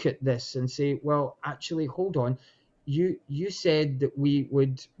look at this and say, well, actually, hold on. You said that we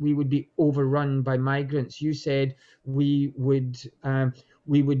would be overrun by migrants. You said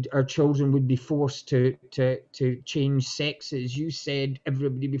our children would be forced to change sexes. You said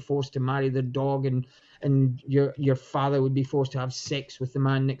everybody would be forced to marry their dog, and your father would be forced to have sex with the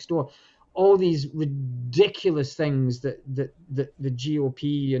man next door. All these ridiculous things that the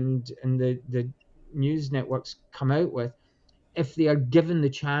GOP and the news networks come out with, if they are given the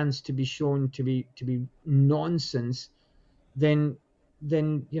chance to be shown to be nonsense, then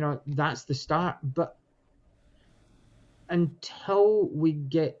that's the start. But until we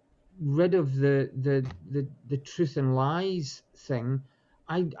get rid of the truth and lies thing,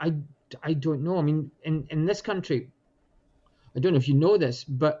 I don't know. I mean, in this country, I don't know if you know this,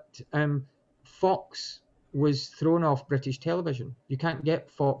 but Fox was thrown off British television. You can't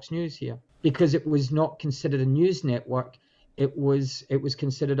get Fox News here because it was not considered a news network. It was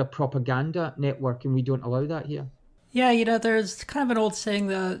considered a propaganda network, and we don't allow that here. Yeah, there's kind of an old saying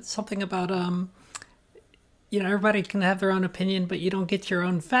that something about everybody can have their own opinion, but you don't get your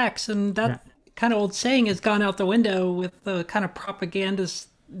own facts, and that kind of old saying has gone out the window with the kind of propagandist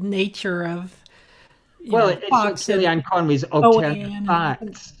nature of it's like Kellyanne Conway's alternate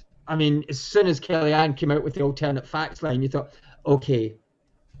facts. I mean, as soon as Kellyanne came out with the alternate facts line, you thought, okay,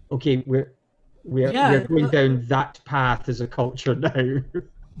 we're going down that path as a culture now. And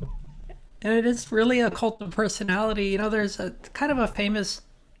it is really a cult of personality. There's a kind of a famous,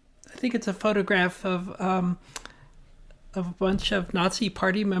 I think it's a photograph of a bunch of Nazi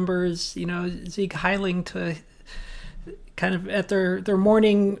party members, Sieg Heiling, to kind of at their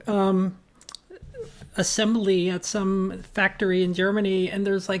morning assembly at some factory in Germany, and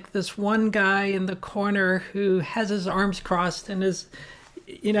there's like this one guy in the corner who has his arms crossed and is,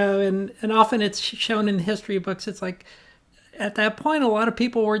 and often it's shown in history books. It's like at that point, a lot of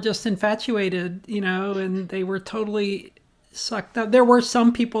people were just infatuated, and they were totally sucked up. There were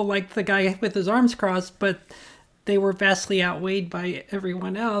some people like the guy with his arms crossed, but they were vastly outweighed by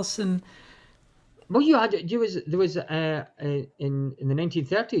everyone else. And well, there was in the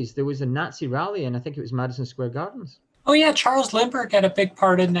 1930s, there was a Nazi rally, and I think it was Madison Square Gardens. Oh yeah, Charles Lindbergh had a big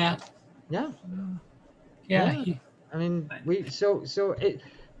part in that. Yeah. Yeah. I mean, it's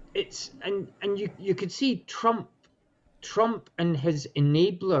you could see Trump and his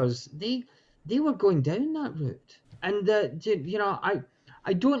enablers, they were going down that route, and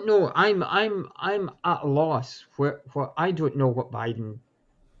I don't know. I'm at a loss where I don't know what Biden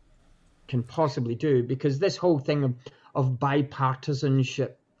can possibly do, because this whole thing of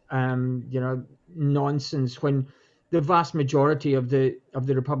bipartisanship, nonsense, when the vast majority of the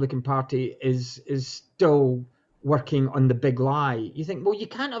Republican Party is still working on the big lie. You think, well, you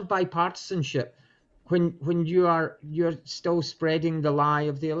can't have bipartisanship when you're still spreading the lie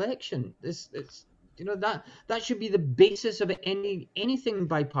of the election. It's that should be the basis of anything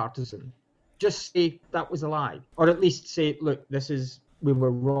bipartisan. Just say that was a lie, or at least say, look, we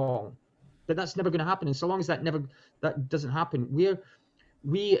were wrong. But that's never going to happen. And so long as that doesn't happen,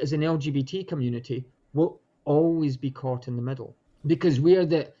 we as an LGBT community will always be caught in the middle, because we're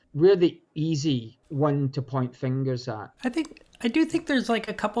the easy one to point fingers at. I do think there's like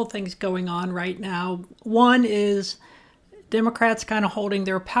a couple things going on right now. One is Democrats kind of holding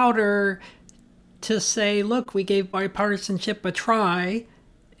their powder to say, look, we gave bipartisanship a try,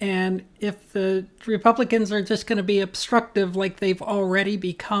 And if the Republicans are just going to be obstructive like they've already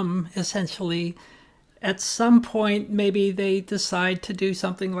become, essentially, at some point, maybe they decide to do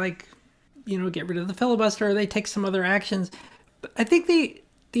something like, get rid of the filibuster, or they take some other actions. But I think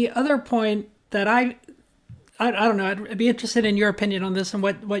the other point that I don't know, I'd be interested in your opinion on this and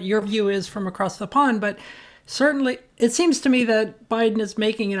what your view is from across the pond, but certainly it seems to me that Biden is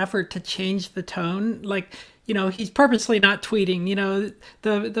making an effort to change the tone. Like, he's purposely not tweeting.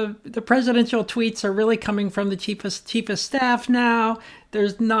 The presidential tweets are really coming from the chief of staff now.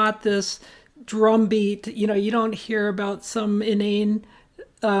 There's not this drumbeat. You don't hear about some inane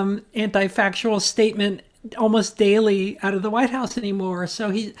anti-factual statement almost daily out of the White House anymore.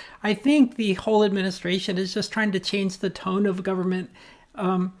 So I think the whole administration is just trying to change the tone of government.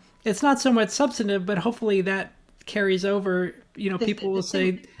 It's not so much substantive, but hopefully that carries over. People will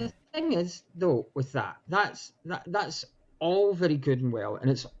say. The thing is, though, with that's all very good and well, and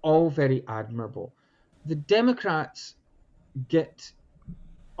it's all very admirable. The Democrats get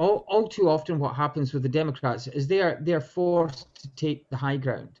all too often. What happens with the Democrats is they're forced to take the high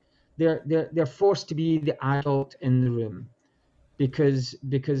ground. They're forced to be the adult in the room, because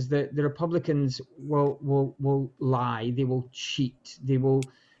the Republicans will lie, they will cheat, they will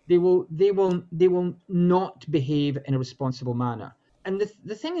not behave in a responsible manner. And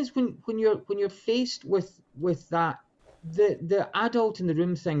the thing is, when you're faced with that, the adult in the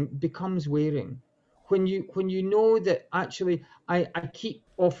room thing becomes wearing. When you know that actually I keep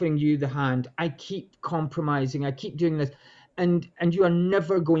offering you the hand, I keep compromising, I keep doing this. And you are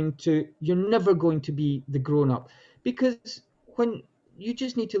never going to be the grown up, because when you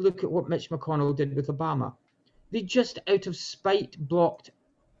just need to look at what Mitch McConnell did with Obama, they just out of spite blocked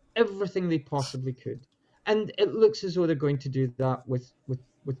everything they possibly could, and it looks as though they're going to do that with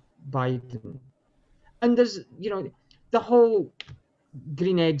Biden. And there's the whole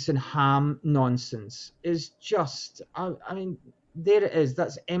green eggs and ham nonsense is just I mean, there it is.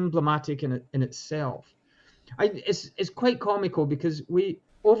 That's emblematic in itself. It's quite comical, because we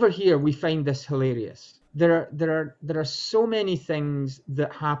over here we find this hilarious. There are so many things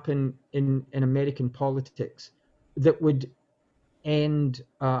that happen in American politics that would end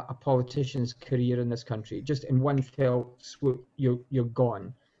a politician's career in this country. Just in one fell swoop, you're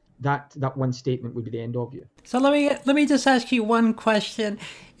gone. That one statement would be the end of you. So let me just ask you one question.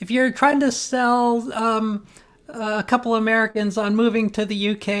 If you're trying to sell a couple Americans on moving to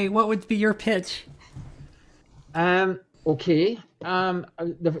the UK, what would be your pitch? Okay.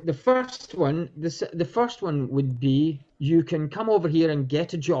 The first one would be, you can come over here and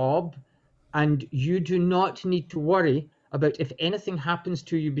get a job, and you do not need to worry about if anything happens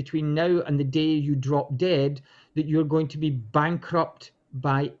to you between now and the day you drop dead, that you're going to be bankrupt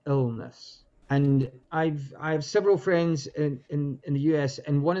by illness. And I have several friends in the US,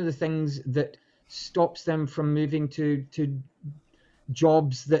 and one of the things that stops them from moving to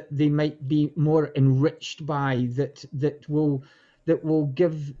jobs that they might be more enriched by, that will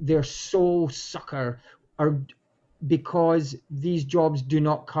give their soul succor, are because these jobs do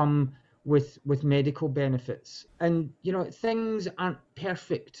not come with medical benefits. And things aren't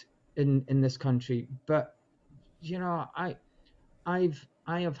perfect in this country, but I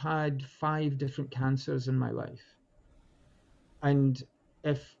have had 5 different cancers in my life, and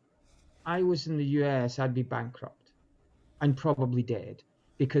if I was in the US, I'd be bankrupt and probably dead,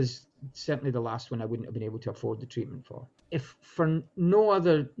 because certainly the last one I wouldn't have been able to afford the treatment for. If for no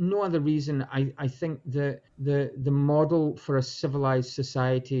other reason, I think the model for a civilized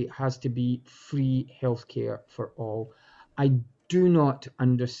society has to be free healthcare for all. I do not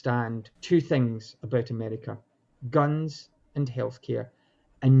understand 2 things about America: guns and healthcare,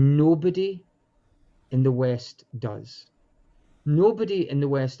 and nobody in the West does. Nobody in the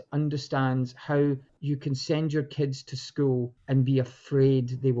West understands how you can send your kids to school and be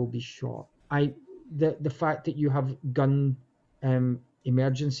afraid they will be shot. The fact that you have gun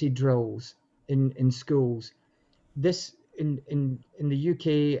emergency drills in schools, this in the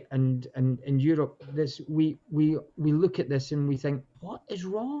UK and in Europe, this we look at this and we think, what is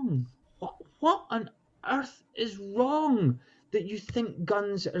wrong? What on earth is wrong that you think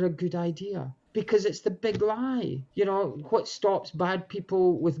guns are a good idea? Because it's the big lie. What stops bad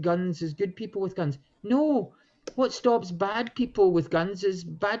people with guns is good people with guns. No, what stops bad people with guns is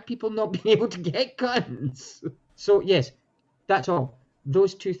bad people not being able to get guns. So yes, that's all.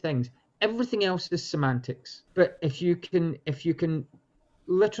 Those 2 things. Everything else is semantics. But if you can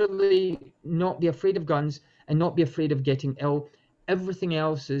literally not be afraid of guns and not be afraid of getting ill, everything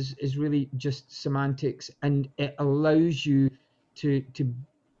else is really just semantics, and it allows you to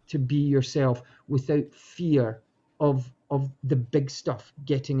be yourself without fear of of the big stuff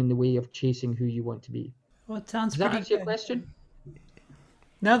getting in the way of chasing who you want to be. Well, it sounds Does that pretty answer your good. question?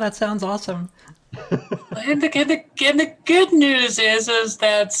 No, that sounds awesome. And the good news is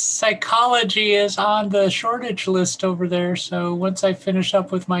that psychology is on the shortage list over there. So once I finish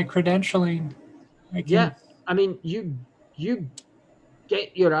up with my credentialing, I can. Yeah, I mean, you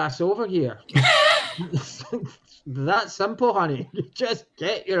get your ass over here. That simple, honey. You just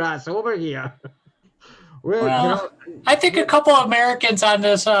get your ass over here. Well, I think a couple of Americans on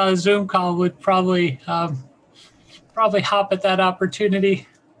this Zoom call would probably hop at that opportunity.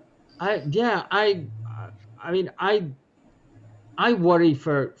 I mean, I worry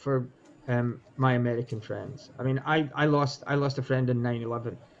for my American friends. I mean, I lost a friend in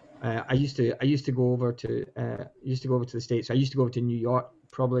 9/11. I used to go over to the States. I used to go over to New York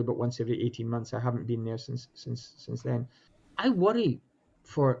probably about once every 18 months. I haven't been there since then. I worry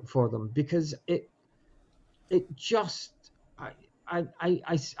for them because it just I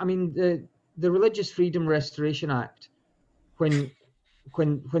mean the Religious Freedom Restoration Act, when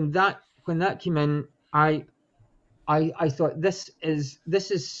that came in, I thought this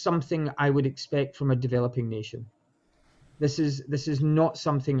is something I would expect from a developing nation. This is not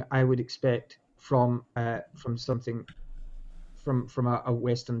something I would expect from a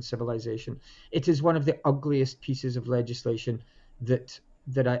Western civilization. It is one of the ugliest pieces of legislation that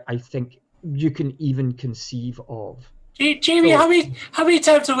I think you can even conceive of. Jamie, how many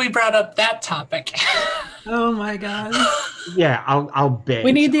times have we brought up that topic? Oh my God. Yeah, I'll bet.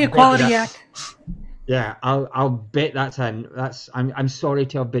 We need the Equality Act. Yeah, I'll bet that's I'm sorry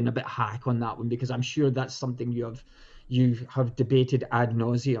to have been a bit hack on that one, because I'm sure that's something you have debated ad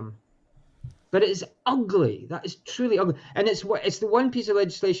nauseum. But it is ugly. That is truly ugly, and it's the one piece of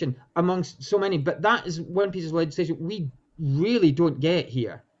legislation amongst so many. But that is one piece of legislation we really don't get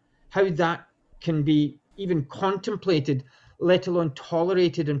here. How that can be even contemplated, let alone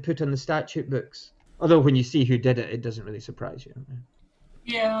tolerated and put on the statute books. Although when you see who did it, it doesn't really surprise you.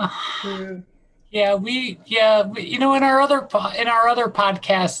 Yeah. Yeah, you know, in our other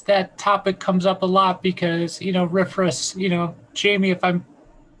podcasts, that topic comes up a lot because, you know, RFRA, you know, Jamie, if I'm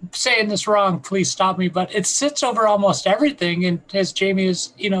saying this wrong, please stop me, but it sits over almost everything. And as Jamie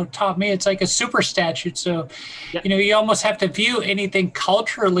has, you know, taught me, it's like a super statute. So, you know, you almost have to view anything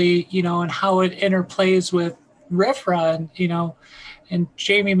culturally, you know, and how it interplays with RFRA. And, you know, and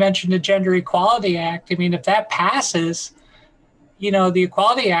Jamie mentioned the Gender Equality Act. I mean, if that passes, you know, the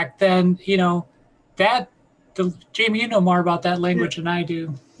Equality Act, then, you know, Jamie, you know more about that language than I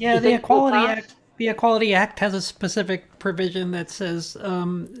do. Yeah, the Equality Act has a specific provision that says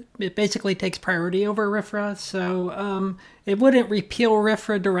it basically takes priority over RFRA. So it wouldn't repeal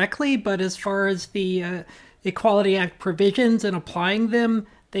RFRA directly, but as far as the Equality Act provisions and applying them,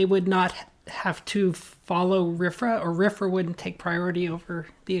 they would not have to follow RFRA, or RFRA wouldn't take priority over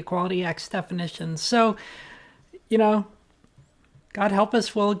the Equality Act's definitions. So, you know, God help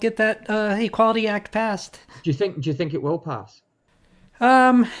us, we'll get that Equality Act passed. Do you think it will pass?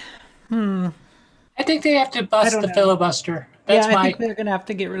 I think they have to bust the filibuster. I think they're going to have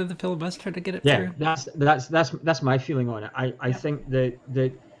to get rid of the filibuster to get it through. Yeah, that's my feeling on it. I think that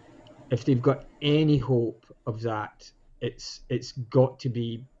if they've got any hope of that, it's got to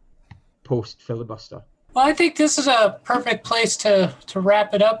be post filibuster. Well, I think this is a perfect place to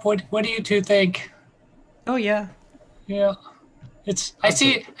wrap it up. What do you two think? Oh yeah. Yeah. I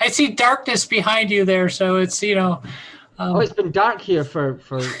see darkness behind you there, so it's, you know. It's been dark here for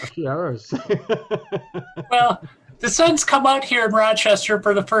a few hours. Well, the sun's come out here in Rochester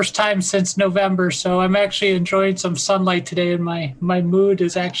for the first time since November, so I'm actually enjoying some sunlight today, and my mood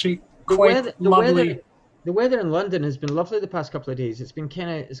is actually quite lovely. The weather in London has been lovely the past couple of days. It's been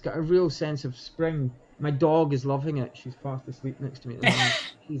it's got a real sense of spring. My dog is loving it. She's fast asleep next to me at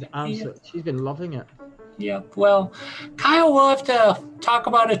the moment. She's been loving it. Yep. Well, Kyle, we'll have to talk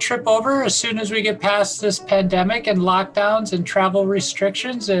about a trip over as soon as we get past this pandemic and lockdowns and travel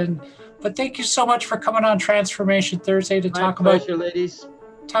restrictions. But thank you so much for coming on Transformation Thursday to talk about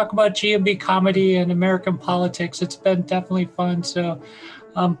GMB comedy and American politics. It's been definitely fun. So,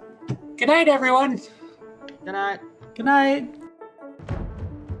 good night, everyone. Good night. Good night.